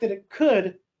fact that it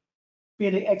could be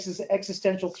an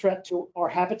existential threat to our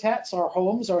habitats, our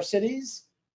homes, our cities,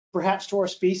 perhaps to our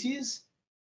species,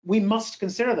 we must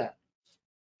consider that.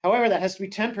 However, that has to be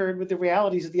tempered with the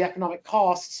realities of the economic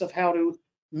costs of how to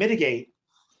mitigate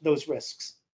those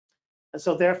risks. And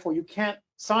so therefore,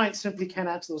 science simply can't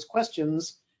answer those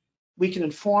questions. We can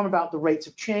inform about the rates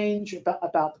of change, about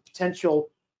the potential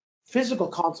physical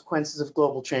consequences of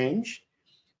global change.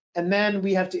 And then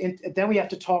we have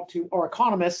to talk to our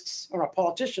economists or our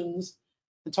politicians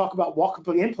and talk about what could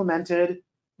be implemented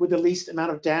with the least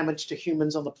amount of damage to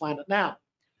humans on the planet now.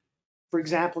 For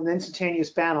example, an instantaneous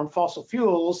ban on fossil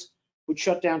fuels would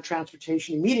shut down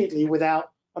transportation immediately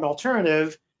without an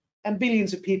alternative, and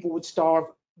billions of people would starve,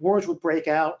 wars would break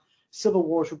out, civil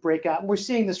wars would break out. And we're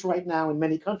seeing this right now in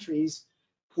many countries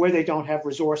where they don't have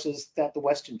resources that the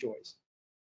West enjoys.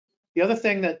 The other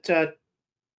thing that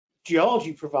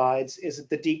geology provides is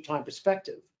the deep time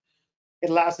perspective. It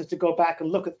allows us to go back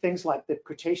and look at things like the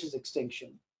Cretaceous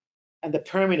extinction and the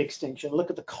Permian extinction, look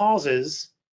at the causes.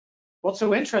 What's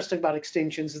so interesting about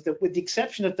extinctions is that, with the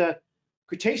exception of the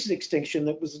Cretaceous extinction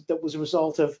that was a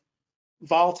result of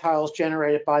volatiles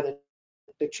generated by the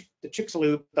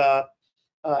Chicxulub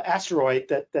asteroid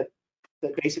that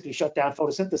basically shut down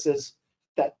photosynthesis,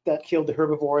 that killed the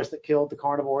herbivores, that killed the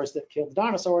carnivores, that killed the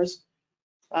dinosaurs.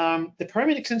 The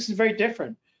Permian extinction is very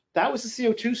different. That was the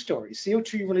CO2 story.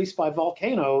 CO2 released by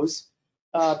volcanoes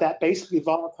that basically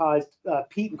volatilized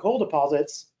peat and coal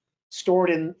deposits stored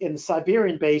in the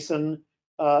Siberian basin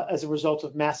as a result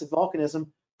of massive volcanism,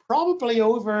 probably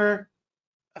over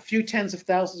a few tens of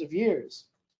thousands of years.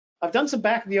 I've done some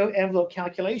back of the envelope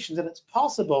calculations, and it's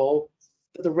possible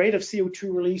that the rate of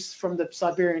CO2 release from the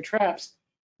Siberian traps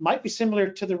might be similar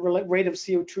to the rate of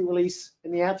CO2 release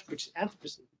in the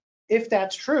Anthropocene. If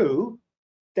that's true,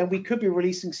 then we could be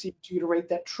releasing CO2 at a rate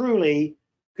that truly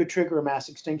could trigger a mass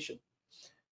extinction.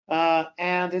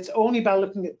 And it's only by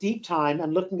looking at deep time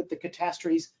and looking at the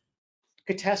catastrophes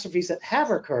that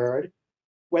have occurred,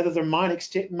 whether they're minor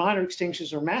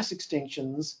extinctions or mass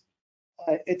extinctions,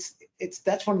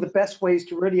 that's one of the best ways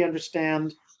to really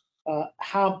understand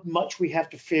how much we have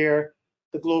to fear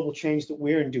the global change that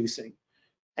we're inducing.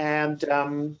 And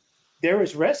there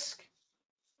is risk.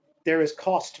 There is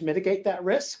cost to mitigate that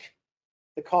risk.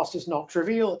 The cost is not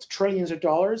trivial. It's trillions of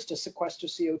dollars to sequester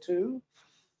CO2.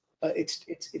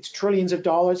 It's trillions of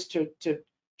dollars to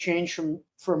change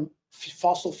from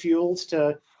fossil fuels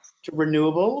to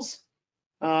renewables.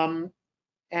 I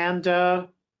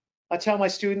tell my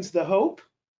students the hope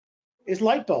is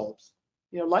light bulbs.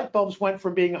 Light bulbs went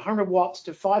from being 100 watts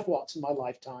to 5 watts in my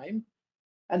lifetime.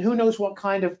 And who knows what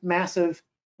kind of massive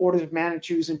orders of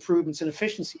magnitude improvements in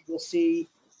efficiency we'll see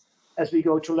as we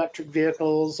go to electric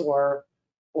vehicles or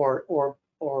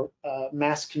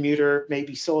mass commuter,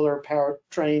 maybe solar powered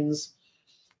trains.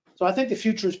 So I think the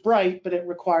future is bright, but it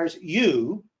requires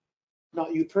you,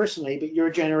 not you personally, but your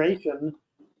generation,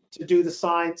 to do the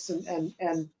science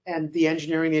and the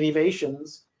engineering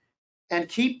innovations, and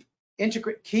keep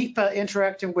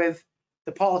interacting with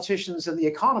the politicians and the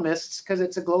economists, because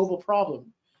it's a global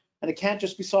problem and it can't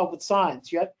just be solved with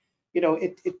science. Yet,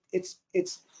 it's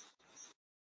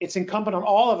incumbent on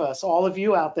all of us, all of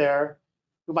you out there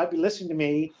who might be listening to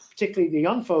me, particularly the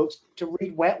young folks, to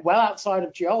read well outside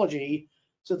of geology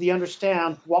so they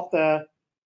understand what's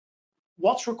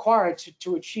required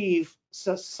to achieve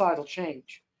societal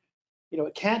change.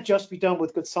 It can't just be done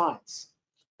with good science.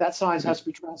 That science has to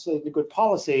be translated into good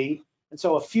policy. And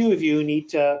so a few of you need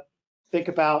to think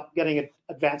about getting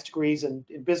advanced degrees in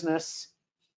business,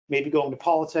 maybe going to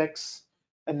politics,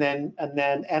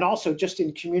 and also just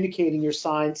in communicating your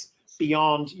science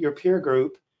beyond your peer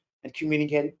group and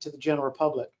communicate it to the general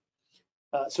public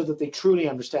so that they truly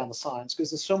understand the science,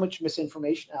 because there's so much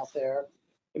misinformation out there.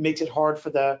 It makes it hard for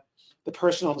the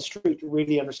person on the street to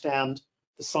really understand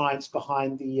the science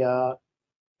behind the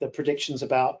predictions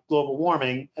about global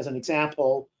warming, as an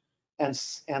example, and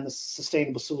the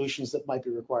sustainable solutions that might be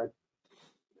required.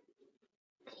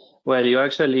 Well, you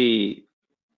actually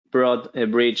brought a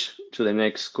bridge to the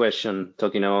next question,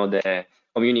 talking about the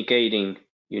communicating,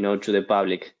 to the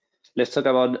public. Let's talk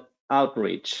about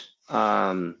outreach.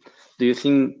 Do you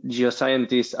think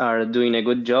geoscientists are doing a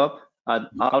good job at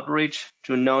outreach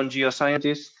to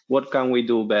non-geoscientists? What can we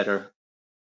do better?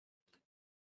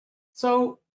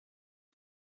 So,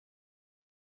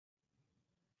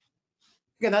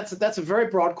 again, that's a very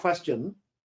broad question.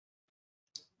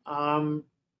 Hard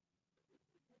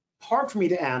for me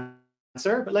to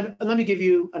answer, but let me give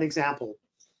you an example,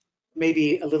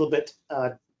 maybe a little bit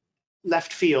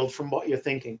left field from what you're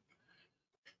thinking.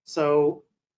 So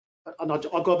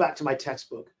I'll go back to my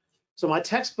textbook. So my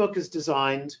textbook is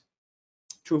designed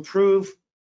to improve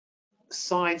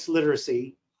science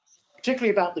literacy,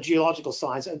 particularly about the geological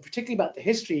science, and particularly about the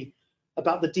history,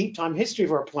 about the deep time history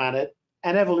of our planet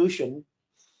and evolution,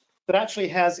 that actually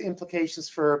has implications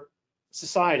for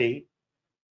society.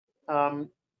 And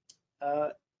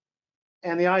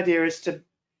the idea is to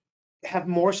have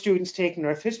more students taking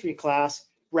Earth history class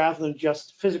rather than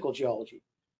just physical geology.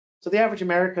 So the average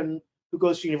American who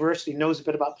goes to university knows a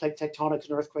bit about plate tectonics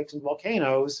and earthquakes and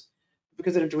volcanoes.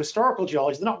 Because they're into historical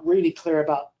geology, they're not really clear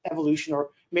about evolution, or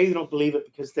maybe they don't believe it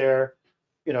because they're,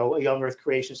 a young Earth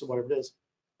creationist or whatever it is.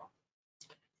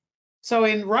 So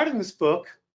in writing this book,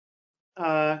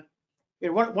 one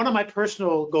of my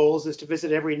personal goals is to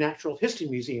visit every natural history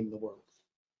museum in the world.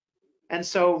 And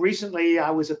so recently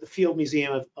I was at the Field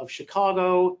Museum of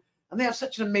Chicago, and they have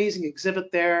such an amazing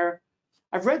exhibit there.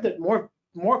 I've read that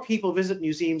more people visit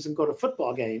museums than go to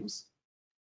football games.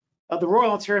 The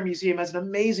Royal Ontario Museum has an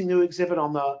amazing new exhibit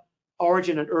on the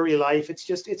origin and early life.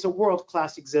 It's a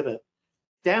world-class exhibit.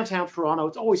 Downtown Toronto,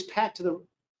 it's always packed to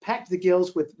the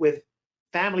gills with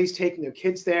families taking their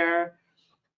kids there.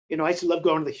 I used to love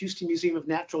going to the Houston Museum of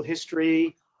Natural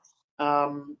History.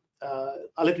 I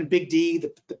lived in Big D.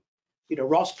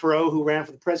 Ross Perot, who ran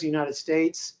for the President of the United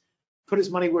States, put his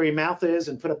money where his mouth is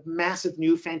and put a massive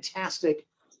new, fantastic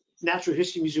natural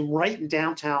history museum right in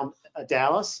downtown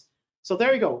Dallas. So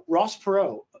there you go. Ross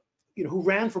Perot, who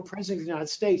ran for President of the United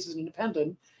States as an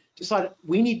independent, decided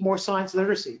we need more science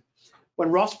literacy. When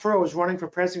Ross Perot was running for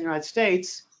President of the United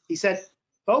States, he said,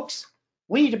 folks,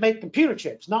 we need to make computer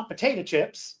chips, not potato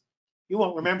chips. You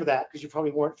won't remember that because you probably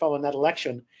weren't following that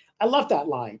election. I love that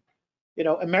line.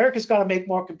 America's got to make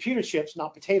more computer chips,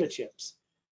 not potato chips.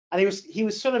 And he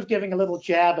was sort of giving a little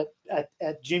jab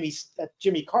at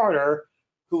Jimmy Carter,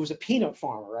 who was a peanut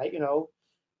farmer, right?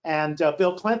 And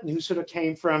Bill Clinton, who sort of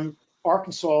came from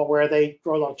Arkansas, where they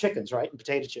grow a lot of chickens, right, and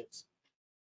potato chips.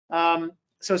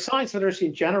 So science literacy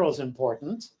in general is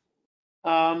important.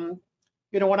 When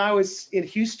I was in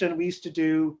Houston, we used to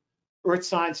do Earth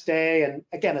Science Day, and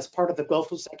again, as part of the Gulf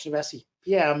Coast section of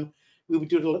SEPM, we would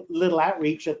do a little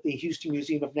outreach at the Houston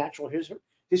Museum of Natural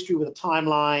History with a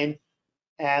timeline,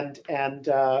 and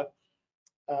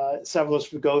several of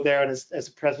us would go there, and as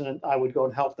a president, I would go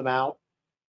and help them out.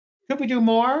 Could we do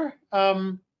more?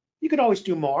 You could always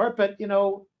do more, but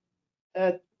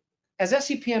as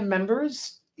SEPM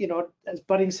members, as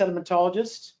budding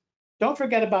sedimentologists, don't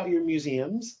forget about your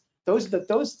museums.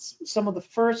 Those some of the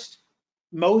first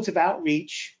modes of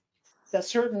outreach that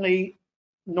certainly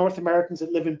North Americans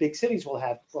that live in big cities will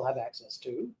have access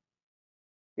to.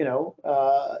 You know,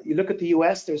 you look at the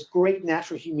U.S. There's great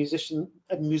natural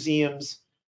museums.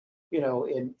 You know,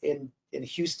 in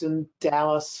Houston,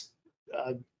 Dallas,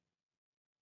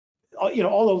 you know,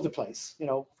 all over the place. You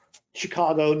know,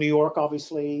 Chicago, New York,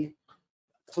 obviously,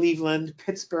 Cleveland,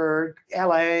 Pittsburgh,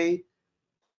 L.A.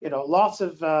 You know, lots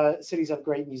of cities have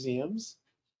great museums.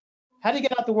 How do you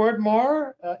get out the word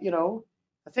more? You know,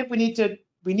 I think we need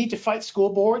to fight school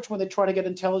boards when they try to get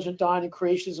intelligent design and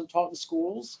creationism taught in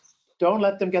schools. Don't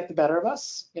let them get the better of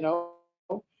us. You know,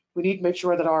 we need to make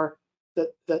sure that our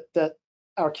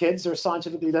kids are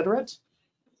scientifically literate,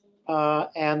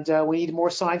 and we need more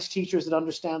science teachers that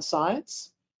understand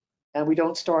science, and we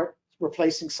don't start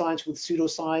replacing science with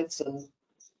pseudoscience and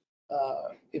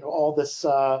you know, all this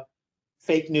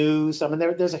fake news. I mean,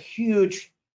 there's a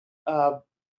huge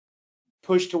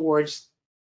push towards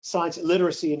science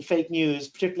literacy and fake news,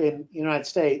 particularly in the United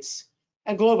States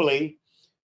and globally.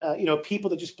 You know,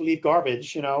 people that just believe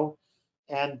garbage, you know,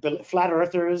 and flat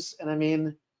earthers. And I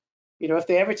mean, you know, if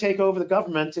they ever take over the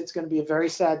government, it's going to be a very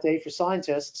sad day for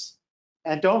scientists.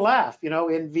 And don't laugh, you know,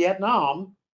 in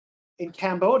Vietnam, in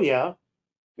Cambodia,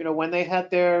 you know, when they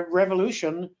had their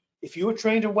revolution, if you were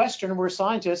trained in Western and were a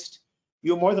scientist,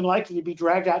 you're more than likely to be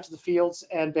dragged out to the fields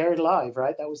and buried alive,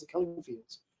 right? That was the killing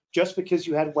fields, just because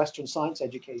you had Western science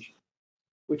education,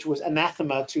 which was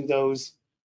anathema to those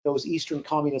Eastern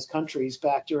communist countries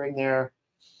back during their,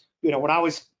 you know, when I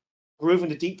was grooving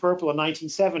to Deep Purple in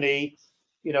 1970,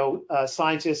 you know,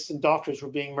 scientists and doctors were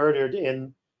being murdered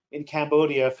in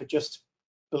Cambodia for just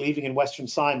believing in Western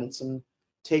science and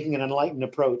taking an enlightened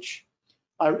approach.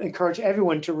 I encourage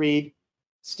everyone to read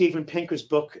Steven Pinker's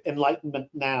book, Enlightenment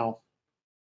Now.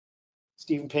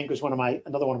 Steven Pinker is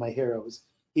another one of my heroes.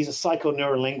 He's a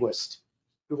psychoneurolinguist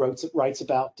who writes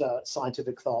about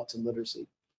scientific thought and literacy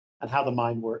and how the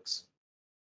mind works.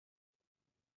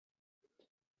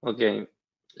 Okay,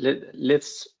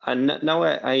 let's now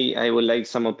I would like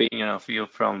some opinion of you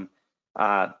from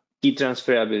key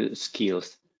transferable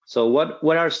skills. So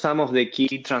what are some of the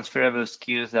key transferable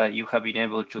skills that you have been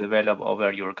able to develop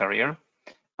over your career?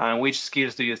 And which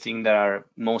skills do you think that are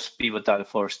most pivotal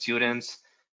for students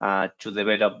to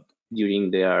develop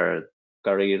during their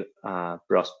career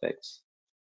prospects?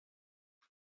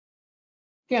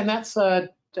 Again, that's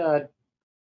another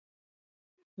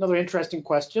interesting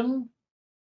question,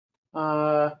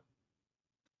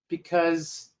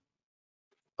 because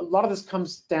a lot of this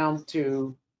comes down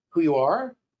to who you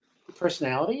are, your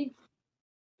personality,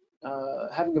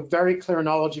 having a very clear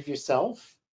knowledge of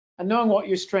yourself, and knowing what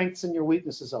your strengths and your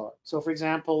weaknesses are. So, for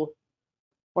example,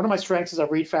 one of my strengths is I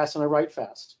read fast and I write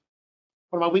fast.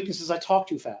 One of my weaknesses is I talk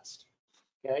too fast.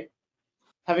 Okay.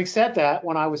 Having said that,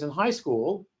 when I was in high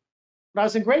school, when I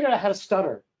was in grade 8, I had a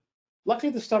stutter.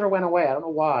 Luckily, the stutter went away. I don't know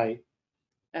why.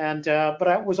 And but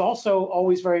I was also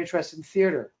always very interested in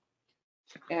theater.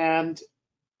 And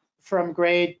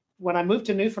when I moved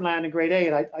to Newfoundland in grade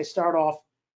 8, I started off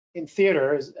in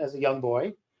theater as a young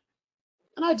boy,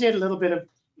 and I did a little bit of,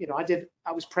 you know,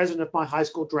 I was president of my high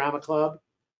school drama club.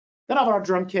 Then I bought a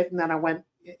drum kit, and then I went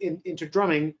into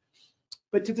drumming.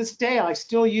 But to this day, I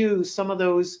still use some of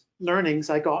those learnings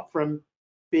I got from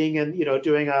being in, you know,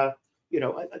 doing a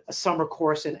summer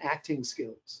course in acting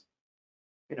skills.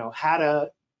 You know, how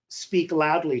to speak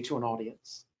loudly to an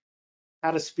audience,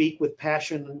 how to speak with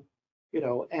passion, you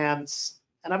know, and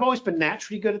I've always been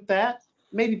naturally good at that.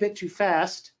 Maybe a bit too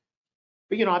fast,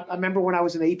 but you know, I remember when I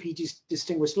was an AP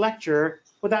distinguished lecturer,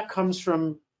 well, that comes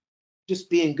from just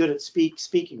being good at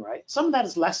speaking, right? Some of that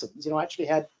is lessons. You know, I actually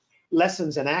had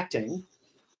lessons in acting,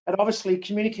 and obviously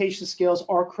communication skills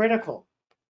are critical,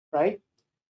 right?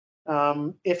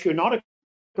 If you're not a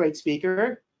great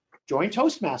speaker, join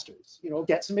Toastmasters. You know,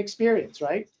 get some experience,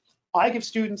 right? I give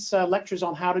students lectures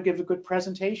on how to give a good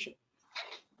presentation.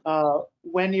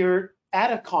 When you're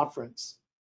at a conference,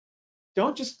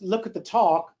 don't just look at the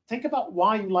talk. Think about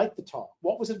why you like the talk.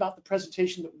 What was it about the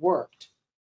presentation that worked?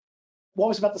 What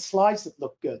was about the slides that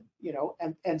looked good? You know,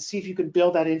 and see if you can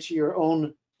build that into your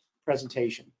own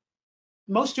presentation.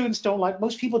 Most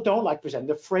people don't like presenting.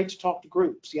 They're afraid to talk to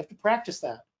groups. You have to practice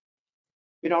that.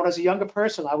 You know, as a younger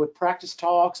person, I would practice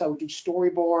talks. I would do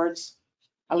storyboards.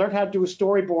 I learned how to do a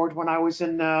storyboard when I was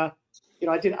in, you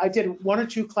know, I did 1 or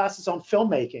 2 classes on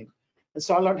filmmaking. And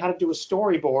so I learned how to do a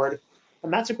storyboard.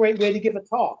 And that's a great way to give a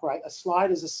talk, right? A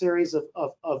slide is a series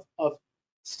of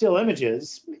still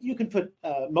images. You can put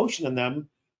motion in them,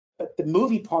 but the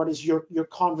movie part is your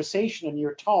conversation and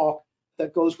your talk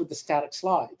that goes with the static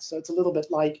slides. So it's a little bit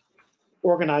like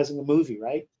organizing a movie,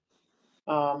 right?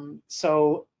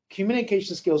 So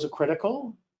communication skills are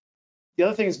critical. The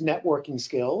other thing is networking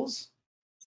skills.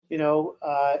 You know,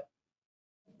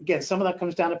 again, some of that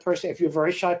comes down to person. If you're a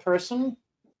very shy person,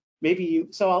 maybe you.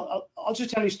 So I'll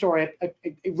just tell you a story.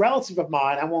 A relative of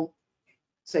mine, I won't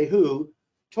say who,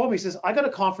 told me, he says, I go to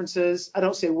conferences, I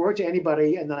don't say a word to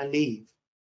anybody, and then I leave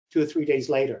 2 or 3 days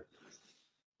later.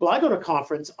 Well, I go to a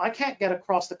conference, I can't get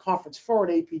across the conference floor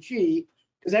at APG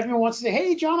because everyone wants to say,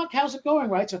 hey, Janok, how's it going,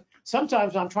 right? So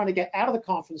sometimes I'm trying to get out of the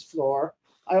conference floor,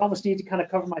 I almost need to kind of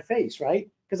cover my face, right?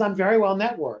 Because I'm very well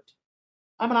networked.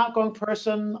 I'm an outgoing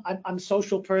person, I'm a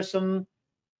social person.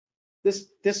 This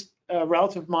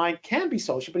relative of mine can be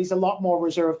social, but he's a lot more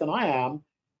reserved than I am,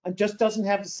 and just doesn't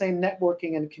have the same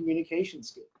networking and communication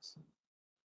skills.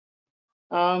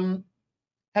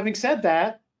 Having said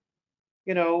that,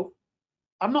 you know,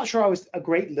 I'm not sure I was a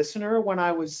great listener when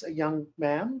I was a young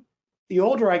man. The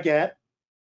older I get,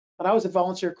 and I was a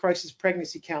volunteer crisis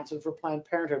pregnancy counselor for Planned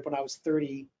Parenthood when I was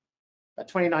 29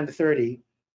 to 30,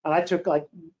 and I took like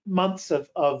months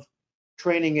of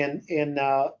training in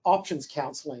options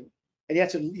counseling, and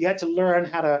you had to learn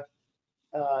how to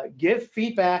give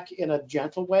feedback in a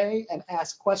gentle way and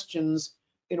ask questions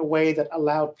in a way that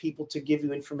allowed people to give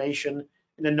you information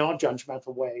in a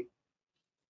non-judgmental way.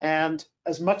 And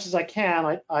as much as I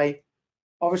can, I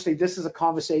obviously this is a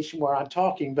conversation where I'm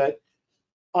talking, but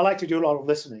I like to do a lot of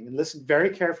listening and listen very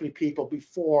carefully to people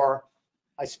before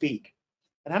I speak.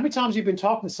 And how many times you've been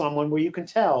talking to someone where you can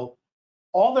tell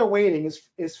all they're waiting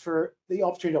is for the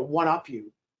opportunity to one-up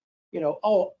you. You know,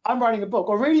 oh, I'm writing a book,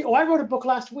 or really, oh, I wrote a book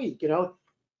last week, you know,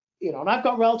 and I've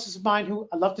got relatives of mine who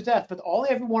I love to death, but all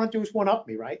they ever want to do is one-up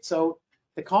me, right? So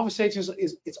the conversation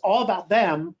is it's all about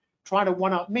them trying to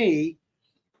one-up me,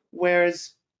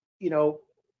 whereas, you know,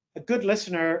 a good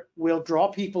listener will draw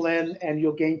people in and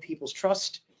you'll gain people's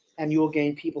trust and you'll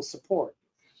gain people's support.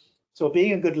 So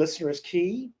being a good listener is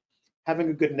key.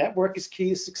 Having a good network is key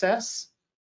to success.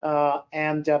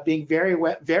 And being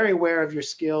very aware of your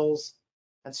skills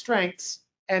and strengths,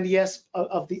 and yes,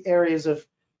 of the areas of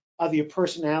your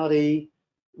personality,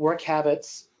 work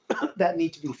habits that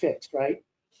need to be fixed, right?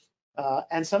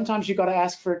 And sometimes you got to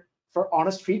ask for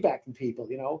honest feedback from people.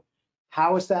 You know,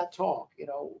 how is that talk? You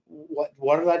know,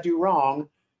 what did I do wrong?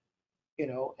 You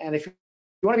know, and if you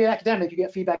want to be an academic, you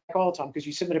get feedback all the time because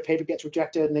you submit a paper, gets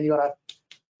rejected, and then you got to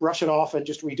brush it off and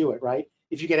just redo it, right?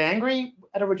 If you get angry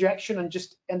at a rejection and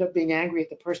just end up being angry at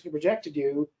the person who rejected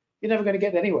you, you're never going to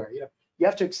get anywhere. You know, you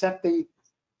have to accept the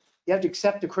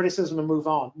criticism and move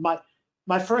on.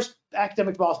 My first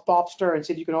academic boss, Bob Stern,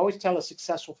 said you can always tell a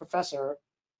successful professor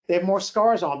they have more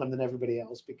scars on them than everybody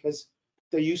else because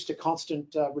they're used to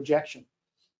constant rejection,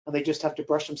 and they just have to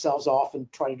brush themselves off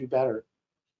and try to do better.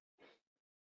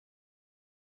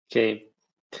 Okay,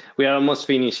 we are almost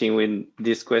finishing with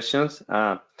these questions.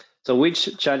 So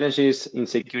which challenges in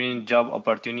securing job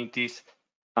opportunities?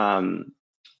 Why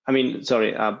do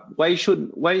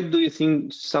you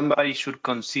think somebody should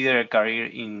consider a career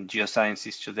in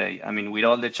geosciences today? I mean, with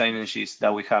all the challenges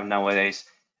that we have nowadays,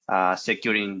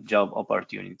 securing job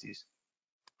opportunities.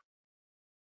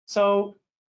 So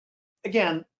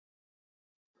again,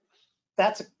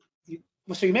 so you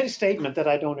made a statement that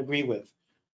I don't agree with.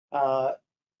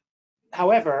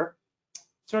 However,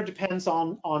 it sort of depends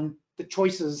on the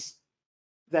choices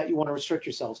that you want to restrict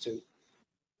yourselves to.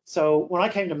 So when I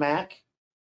came to Mac,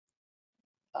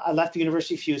 I left the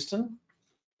University of Houston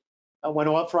when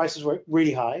oil prices were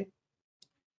really high.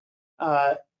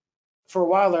 For a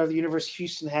while there, the University of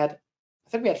Houston I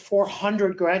think we had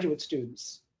 400 graduate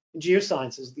students in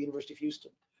geosciences at the University of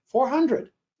Houston.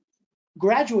 400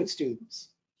 graduate students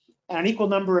and an equal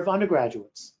number of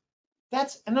undergraduates.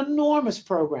 That's an enormous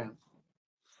program.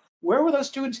 Where were those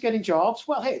students getting jobs?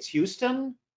 Well, hey, it's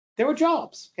Houston. There were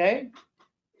jobs, okay?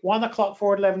 Wind the clock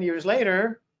forward 11 years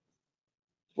later,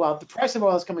 well, the price of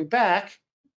oil is coming back,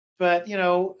 but, you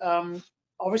know,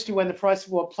 obviously when the price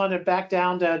of oil plummeted back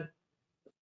down to,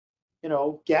 you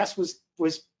know, gas was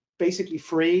basically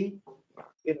free,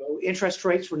 you know, interest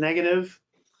rates were negative,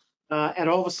 and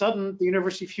all of a sudden the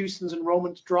University of Houston's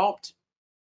enrollment dropped.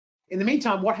 In the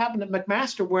meantime, what happened at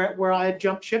McMaster where I had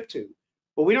jumped ship to?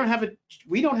 Well, we don't have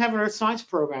an earth science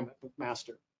program at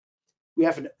McMaster. We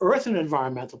have an earth and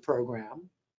environmental program,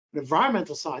 an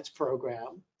environmental science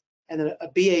program, and then a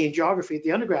BA in geography at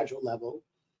the undergraduate level.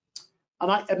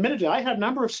 And admittedly, I had a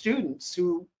number of students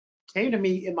who came to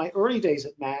me in my early days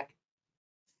at Mac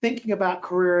thinking about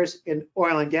careers in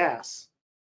oil and gas.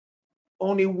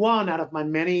 Only one out of my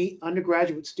many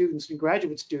undergraduate students and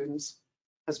graduate students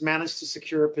has managed to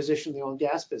secure a position in the oil and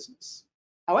gas business.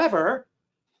 However,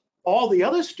 all the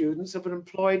other students have been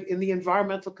employed in the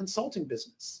environmental consulting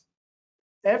business.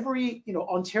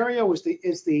 Ontario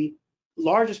is the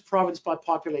largest province by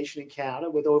population in Canada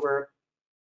with over,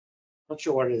 not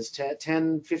sure what it is,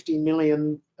 10, 15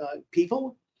 million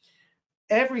people.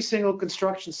 Every single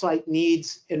construction site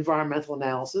needs environmental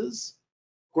analysis,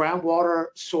 groundwater,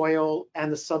 soil,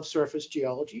 and the subsurface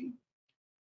geology.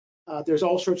 There's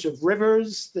all sorts of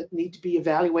rivers that need to be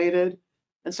evaluated.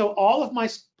 And so all of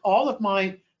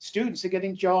my students are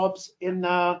getting jobs in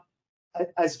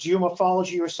as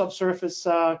geomorphology or subsurface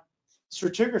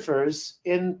stratigraphers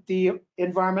in the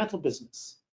environmental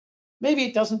business. Maybe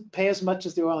it doesn't pay as much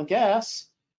as the oil and gas.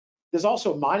 There's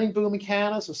also a mining boom in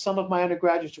Canada, so some of my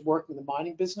undergraduates are working in the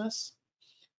mining business.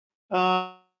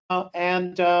 So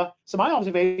my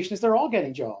observation is they're all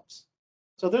getting jobs.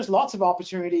 So there's lots of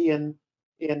opportunity in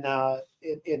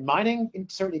mining,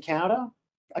 certainly Canada.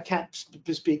 I can't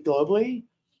speak globally.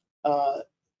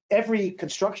 Every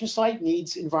construction site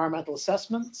needs environmental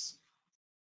assessments.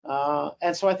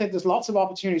 And so I think there's lots of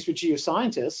opportunities for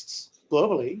geoscientists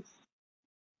globally.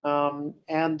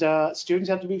 Students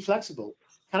have to be flexible.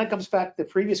 Kind of comes back to the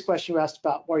previous question you asked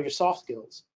about what are your soft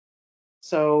skills.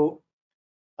 So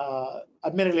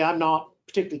admittedly, I'm not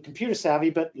particularly computer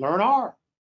savvy, but learn R,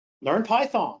 learn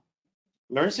Python,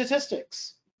 learn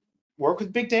statistics, work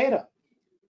with big data.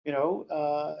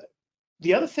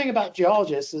 The other thing about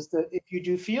geologists is that if you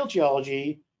do field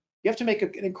geology, you have to make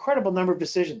an incredible number of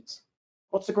decisions.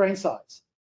 What's the grain size?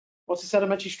 What's the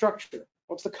sedimentary structure?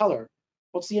 What's the color?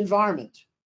 What's the environment?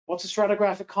 What's the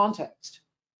stratigraphic context?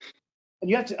 And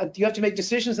you have to make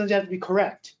decisions, and they have to be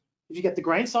correct. If you get the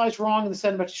grain size wrong and the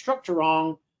sedimentary structure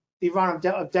wrong, the environment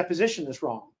of deposition is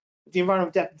wrong. If the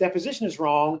environment of deposition is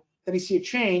wrong, then you see a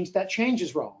change, that change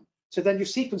is wrong. So then your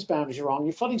sequence boundaries are wrong,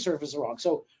 your flooding surface is wrong.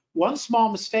 So one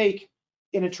small mistake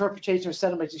in interpretation of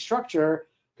sedimentary structure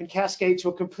can cascade to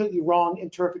a completely wrong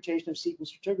interpretation of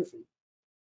sequence stratigraphy.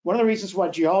 One of the reasons why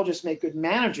geologists make good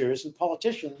managers and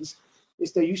politicians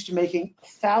is they're used to making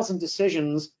 1,000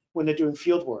 decisions when they're doing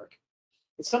field work.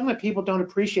 It's something that people don't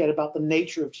appreciate about the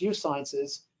nature of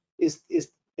geosciences is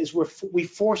where we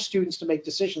force students to make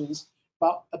decisions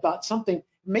about something. It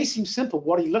may seem simple,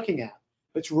 what are you looking at?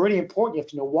 But it's really important. You have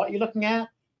to know what you're looking at,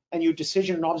 and your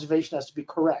decision and observation has to be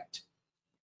correct.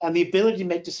 And the ability to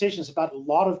make decisions about a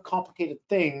lot of complicated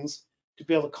things to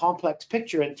build a complex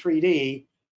picture in 3D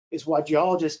is why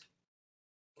geologists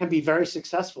can be very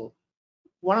successful.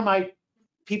 One of my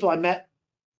people I met,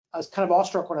 I was kind of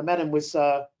awestruck when I met him, was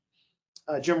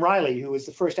Jim Riley, who was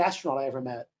the first astronaut I ever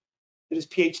met. Did his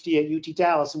PhD at UT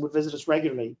Dallas and would visit us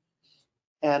regularly.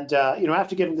 And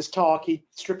after giving this talk, he'd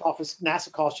strip off his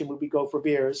NASA costume when we go for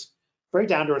beers. Very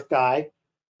down-to-earth guy.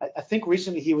 I think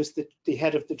recently he was the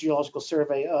head of the geological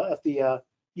survey of the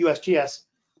USGS.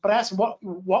 But I asked him,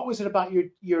 what was it about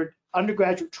your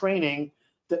undergraduate training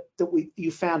that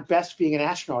you found best being an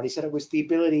astronaut? He said it was the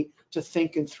ability to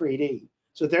think in 3D.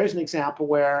 So there's an example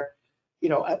where,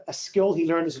 a skill he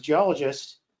learned as a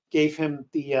geologist gave him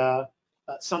the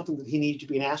something that he needed to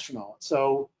be an astronaut.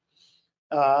 So,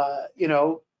 at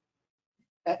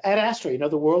Astra,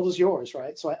 the world is yours,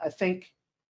 right? So I think,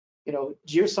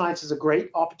 geoscience is a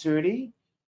great opportunity.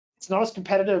 It's not as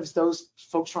competitive as those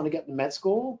folks trying to get into med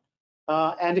school.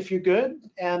 And if you're good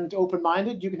and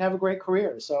open-minded, you can have a great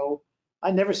career. So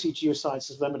I never see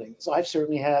geoscience as limiting. So I've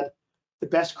certainly had the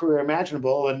best career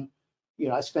imaginable. And,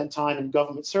 I spent time in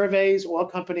government surveys, oil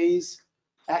companies,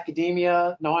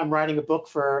 academia. Now I'm writing a book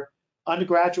for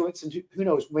undergraduates, and who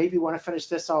knows, maybe when I finish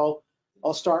this, I'll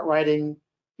start writing.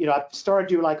 I started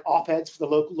doing like op-eds for the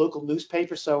local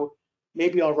newspaper. So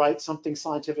maybe I'll write something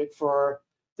scientific for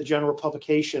the general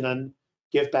publication and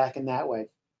give back in that way.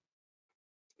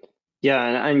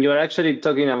 Yeah, and you're actually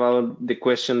talking about the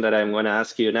question that I'm going to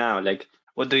ask you now. Like,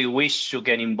 what do you wish to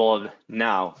get involved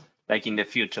now, like in the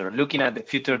future, looking at the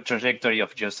future trajectory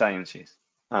of geosciences?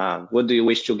 What do you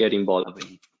wish to get involved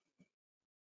in?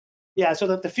 Yeah, so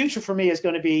that the future for me is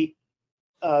going to be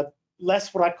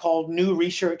less what I call new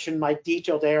research in my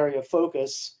detailed area of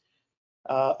focus,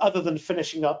 other than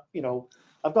finishing up.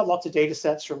 I've got lots of data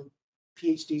sets from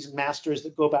PhDs and masters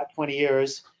that go back 20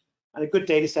 years, and a good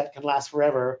data set can last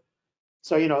forever.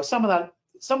 So, some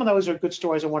of those are good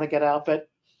stories I want to get out, but,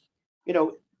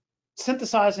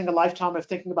 synthesizing a lifetime of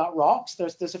thinking about rocks,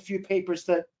 there's a few papers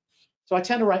so I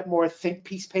tend to write more think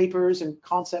piece papers and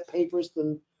concept papers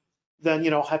than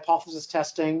hypothesis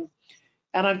testing.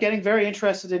 And I'm getting very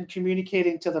interested in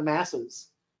communicating to the masses.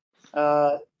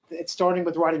 It's starting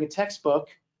with writing a textbook.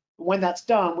 When that's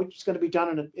done, which is going to be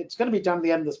done, it's going to be done at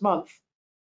the end of this month,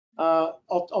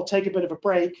 I'll take a bit of a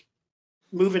break,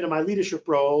 move into my leadership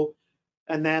role,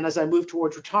 and then as I move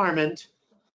towards retirement,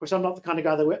 of course, I'm not the kind of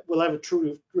guy that will ever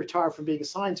truly retire from being a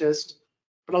scientist.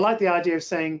 But I like the idea of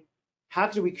saying, how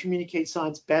do we communicate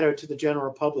science better to the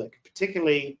general public,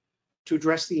 particularly to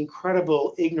address the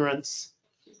incredible ignorance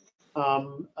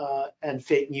and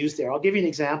fake news there. I'll give you an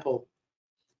example.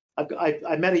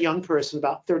 I met a young person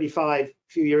about 35 a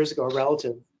few years ago, a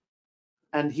relative,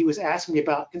 and he was asking me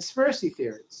about conspiracy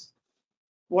theories,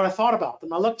 what I thought about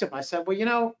them. I looked at him, I said, well, you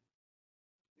know,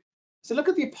 so look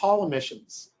at the Apollo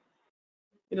missions.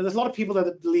 You know, there's a lot of people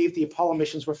that believe the Apollo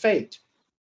missions were faked.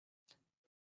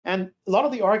 And a lot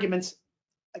of the arguments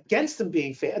against them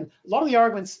being fake, and a lot of the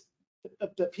arguments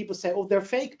that people say, oh, they're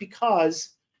fake because,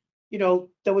 you know,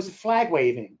 there was a flag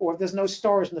waving, or there's no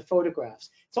stars in the photographs.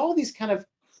 It's all these kind of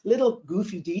little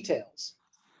goofy details.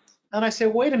 And I say,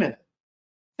 wait a minute,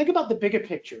 think about the bigger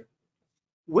picture.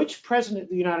 Which president of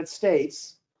the United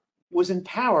States was in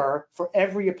power for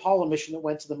every Apollo mission that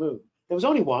went to the moon? There was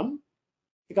only one.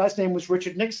 The guy's name was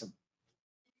Richard Nixon.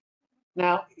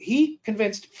 Now, he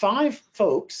convinced 5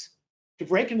 folks to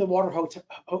break into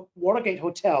the Watergate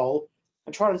Hotel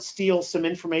and try to steal some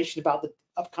information about the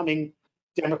upcoming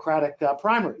Democratic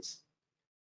primaries.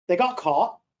 They got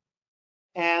caught,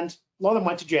 and a lot of them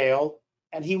went to jail,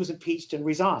 and he was impeached and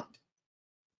resigned.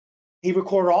 He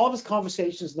recorded all of his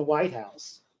conversations in the White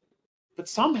House, but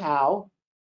somehow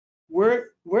we're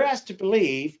asked to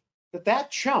believe that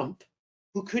that chump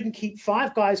who couldn't keep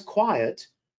 5 guys quiet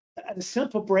at a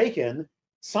simple break-in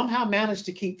somehow managed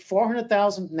to keep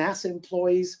 400,000 NASA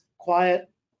employees quiet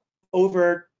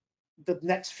over the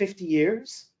next 50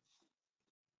 years.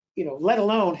 You know, let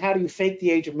alone how do you fake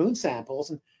the age of moon samples?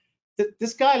 And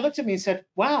this guy looked at me and said,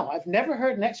 wow, I've never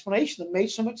heard an explanation that made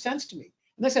so much sense to me.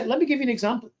 And I said, let me give you an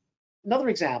example. Another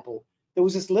example. There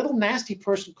was this little nasty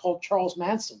person called Charles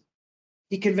Manson.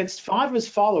 He convinced 5 of his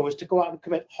followers to go out and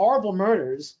commit horrible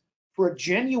murders for a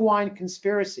genuine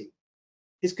conspiracy.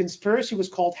 His conspiracy was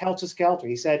called Helter Skelter.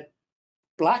 He said,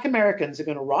 Black Americans are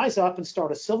going to rise up and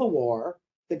start a civil war.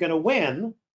 They're going to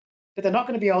win, but they're not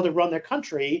going to be able to run their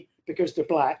country because they're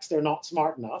blacks. They're not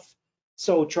smart enough.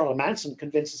 So Charles Manson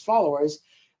convinced his followers,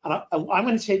 and I'm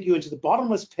going to take you into the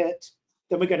bottomless pit.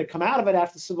 Then we're going to come out of it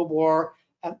after the Civil War,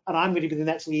 and I'm going to be the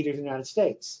next leader of the United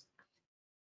States.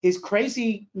 His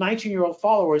crazy 19-year-old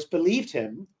followers believed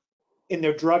him in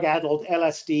their drug-addled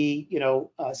LSD,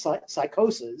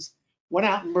 psychosis, went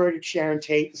out and murdered Sharon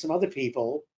Tate and some other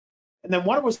people. And then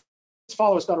one of his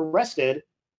followers got arrested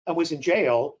and was in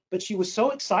jail, but she was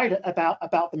so excited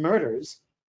about the murders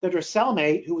that her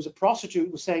cellmate, who was a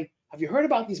prostitute, was saying, have you heard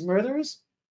about these murders?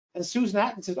 And Susan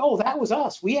Atkins said, oh, that was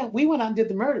us. We went out and did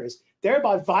the murders,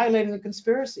 thereby violating the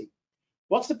conspiracy.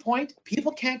 What's the point?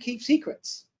 People can't keep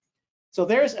secrets. So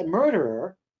there's a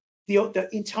murderer. The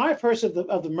entire purpose of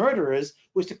the murderers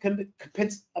was to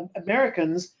convince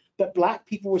Americans that Black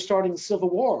people were starting the Civil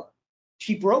War.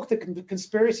 She broke the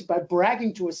conspiracy by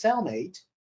bragging to a cellmate,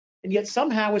 and yet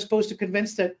somehow we're supposed to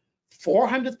convince that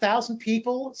 400,000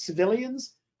 people,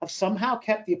 civilians, have somehow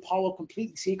kept the Apollo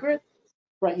completely secret,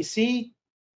 right? You see,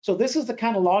 so this is the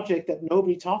kind of logic that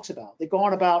nobody talks about. They go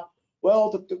on about, well,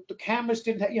 the cameras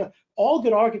didn't have, all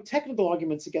good technical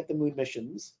arguments to get the moon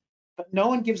missions, but no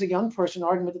one gives a young person an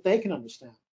argument that they can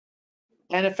understand.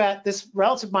 And in fact, this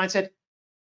relative of mine said,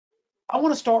 I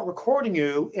want to start recording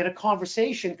you in a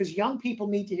conversation because young people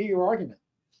need to hear your argument.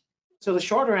 So the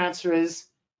shorter answer is,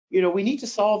 we need to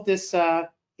solve this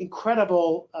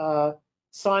incredible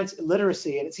science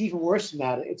illiteracy, and it's even worse than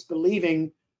that. It's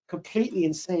believing completely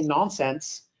insane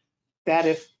nonsense that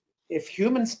if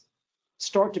humans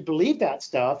start to believe that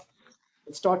stuff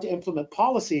and start to implement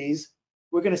policies,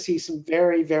 we're going to see some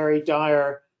very, very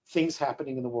dire things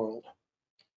happening in the world.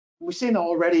 We've seen that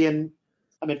already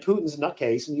Putin's a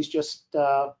nutcase, and he's just,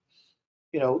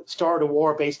 started a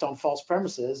war based on false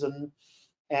premises and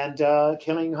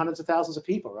killing hundreds of thousands of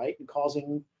people, right, and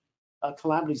causing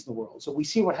calamities in the world. So we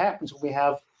see what happens when we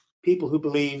have people who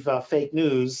believe fake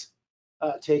news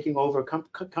taking over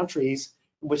countries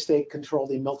in which they control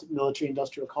the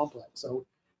military-industrial complex. So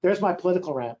there's my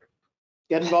political rant.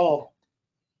 Get involved.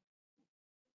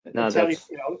 No, that's,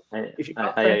 if you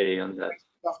I agree on that.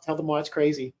 Tell them why it's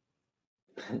crazy.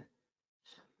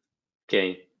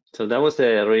 Okay, so that was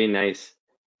a really nice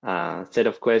set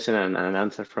of questions and an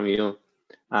answer from you.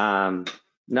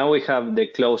 Now we have the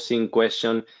closing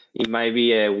question. It might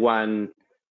be a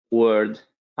one-word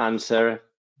answer,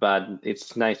 but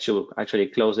it's nice to actually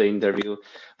close the interview.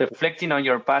 Reflecting on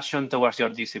your passion towards your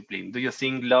discipline, do you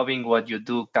think loving what you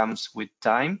do comes with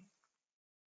time?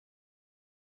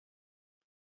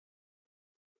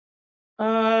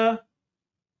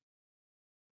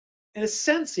 In a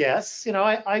sense, yes.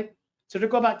 So to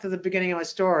go back to the beginning of my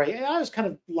story, I always kind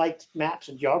of liked maps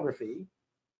and geography.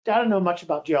 I don't know much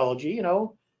about geology,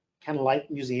 kind of like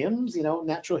museums, you know,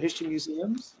 natural history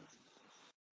museums.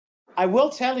 I will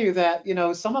tell you that, you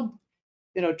know,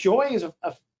 joy is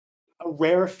a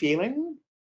rare feeling.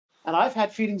 And I've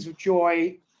had feelings of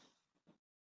joy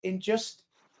in just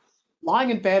lying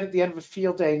in bed at the end of a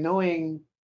field day, knowing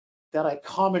that I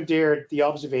commandeered the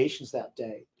observations that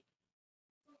day.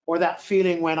 Or that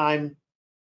feeling when I'm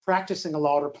practicing a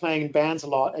lot or playing in bands a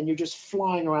lot and you're just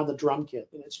flying around the drum kit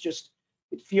and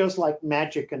it feels like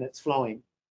magic and it's flowing.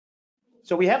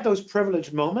 So we have those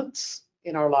privileged moments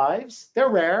in our lives. They're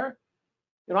rare.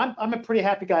 You know, I'm a pretty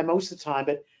happy guy most of the time,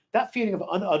 but that feeling of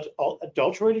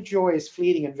unadulterated joy is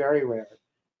fleeting and very rare.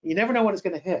 You never know when it's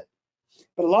going to hit.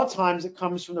 But a lot of times it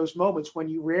comes from those moments when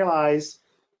you realize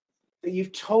that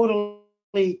you've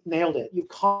totally nailed it. You've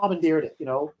commandeered it, you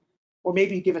know, or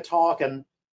maybe you give a talk and,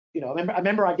 you know, I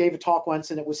remember I gave a talk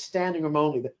once and it was standing room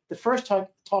only. The first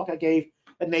talk I gave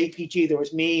at an APG, there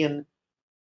was me and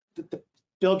the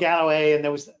Bill Galloway, and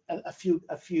there was a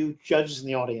few judges in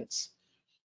the audience.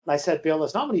 And I said, Bill,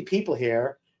 there's not many people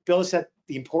here. Bill said,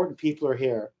 the important people are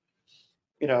here.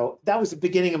 You know, that was the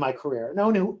beginning of my career. No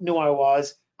one knew I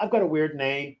was. I've got a weird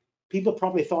name. People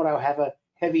probably thought I would have a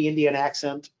heavy Indian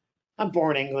accent. I'm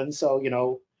born in England, so, you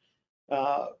know.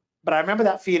 But I remember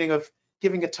that feeling of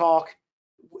giving a talk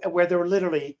where there were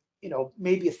literally, you know,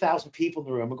 maybe 1,000 people in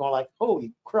the room and going like,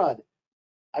 holy crud,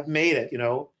 I've made it, you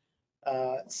know.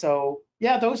 So,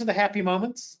 yeah, those are the happy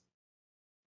moments.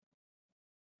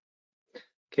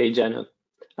 Okay, Janok.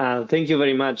 Thank you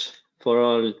very much for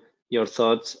all your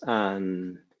thoughts,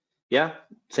 and yeah,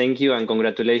 thank you and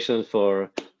congratulations for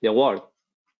the award.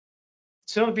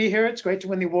 So to be here, it's great to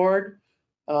win the award.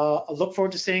 I look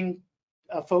forward to seeing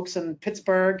folks in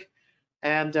Pittsburgh,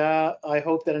 and I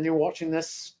hope that anyone watching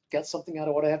this gets something out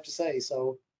of what I have to say.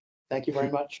 So thank you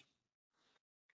very much.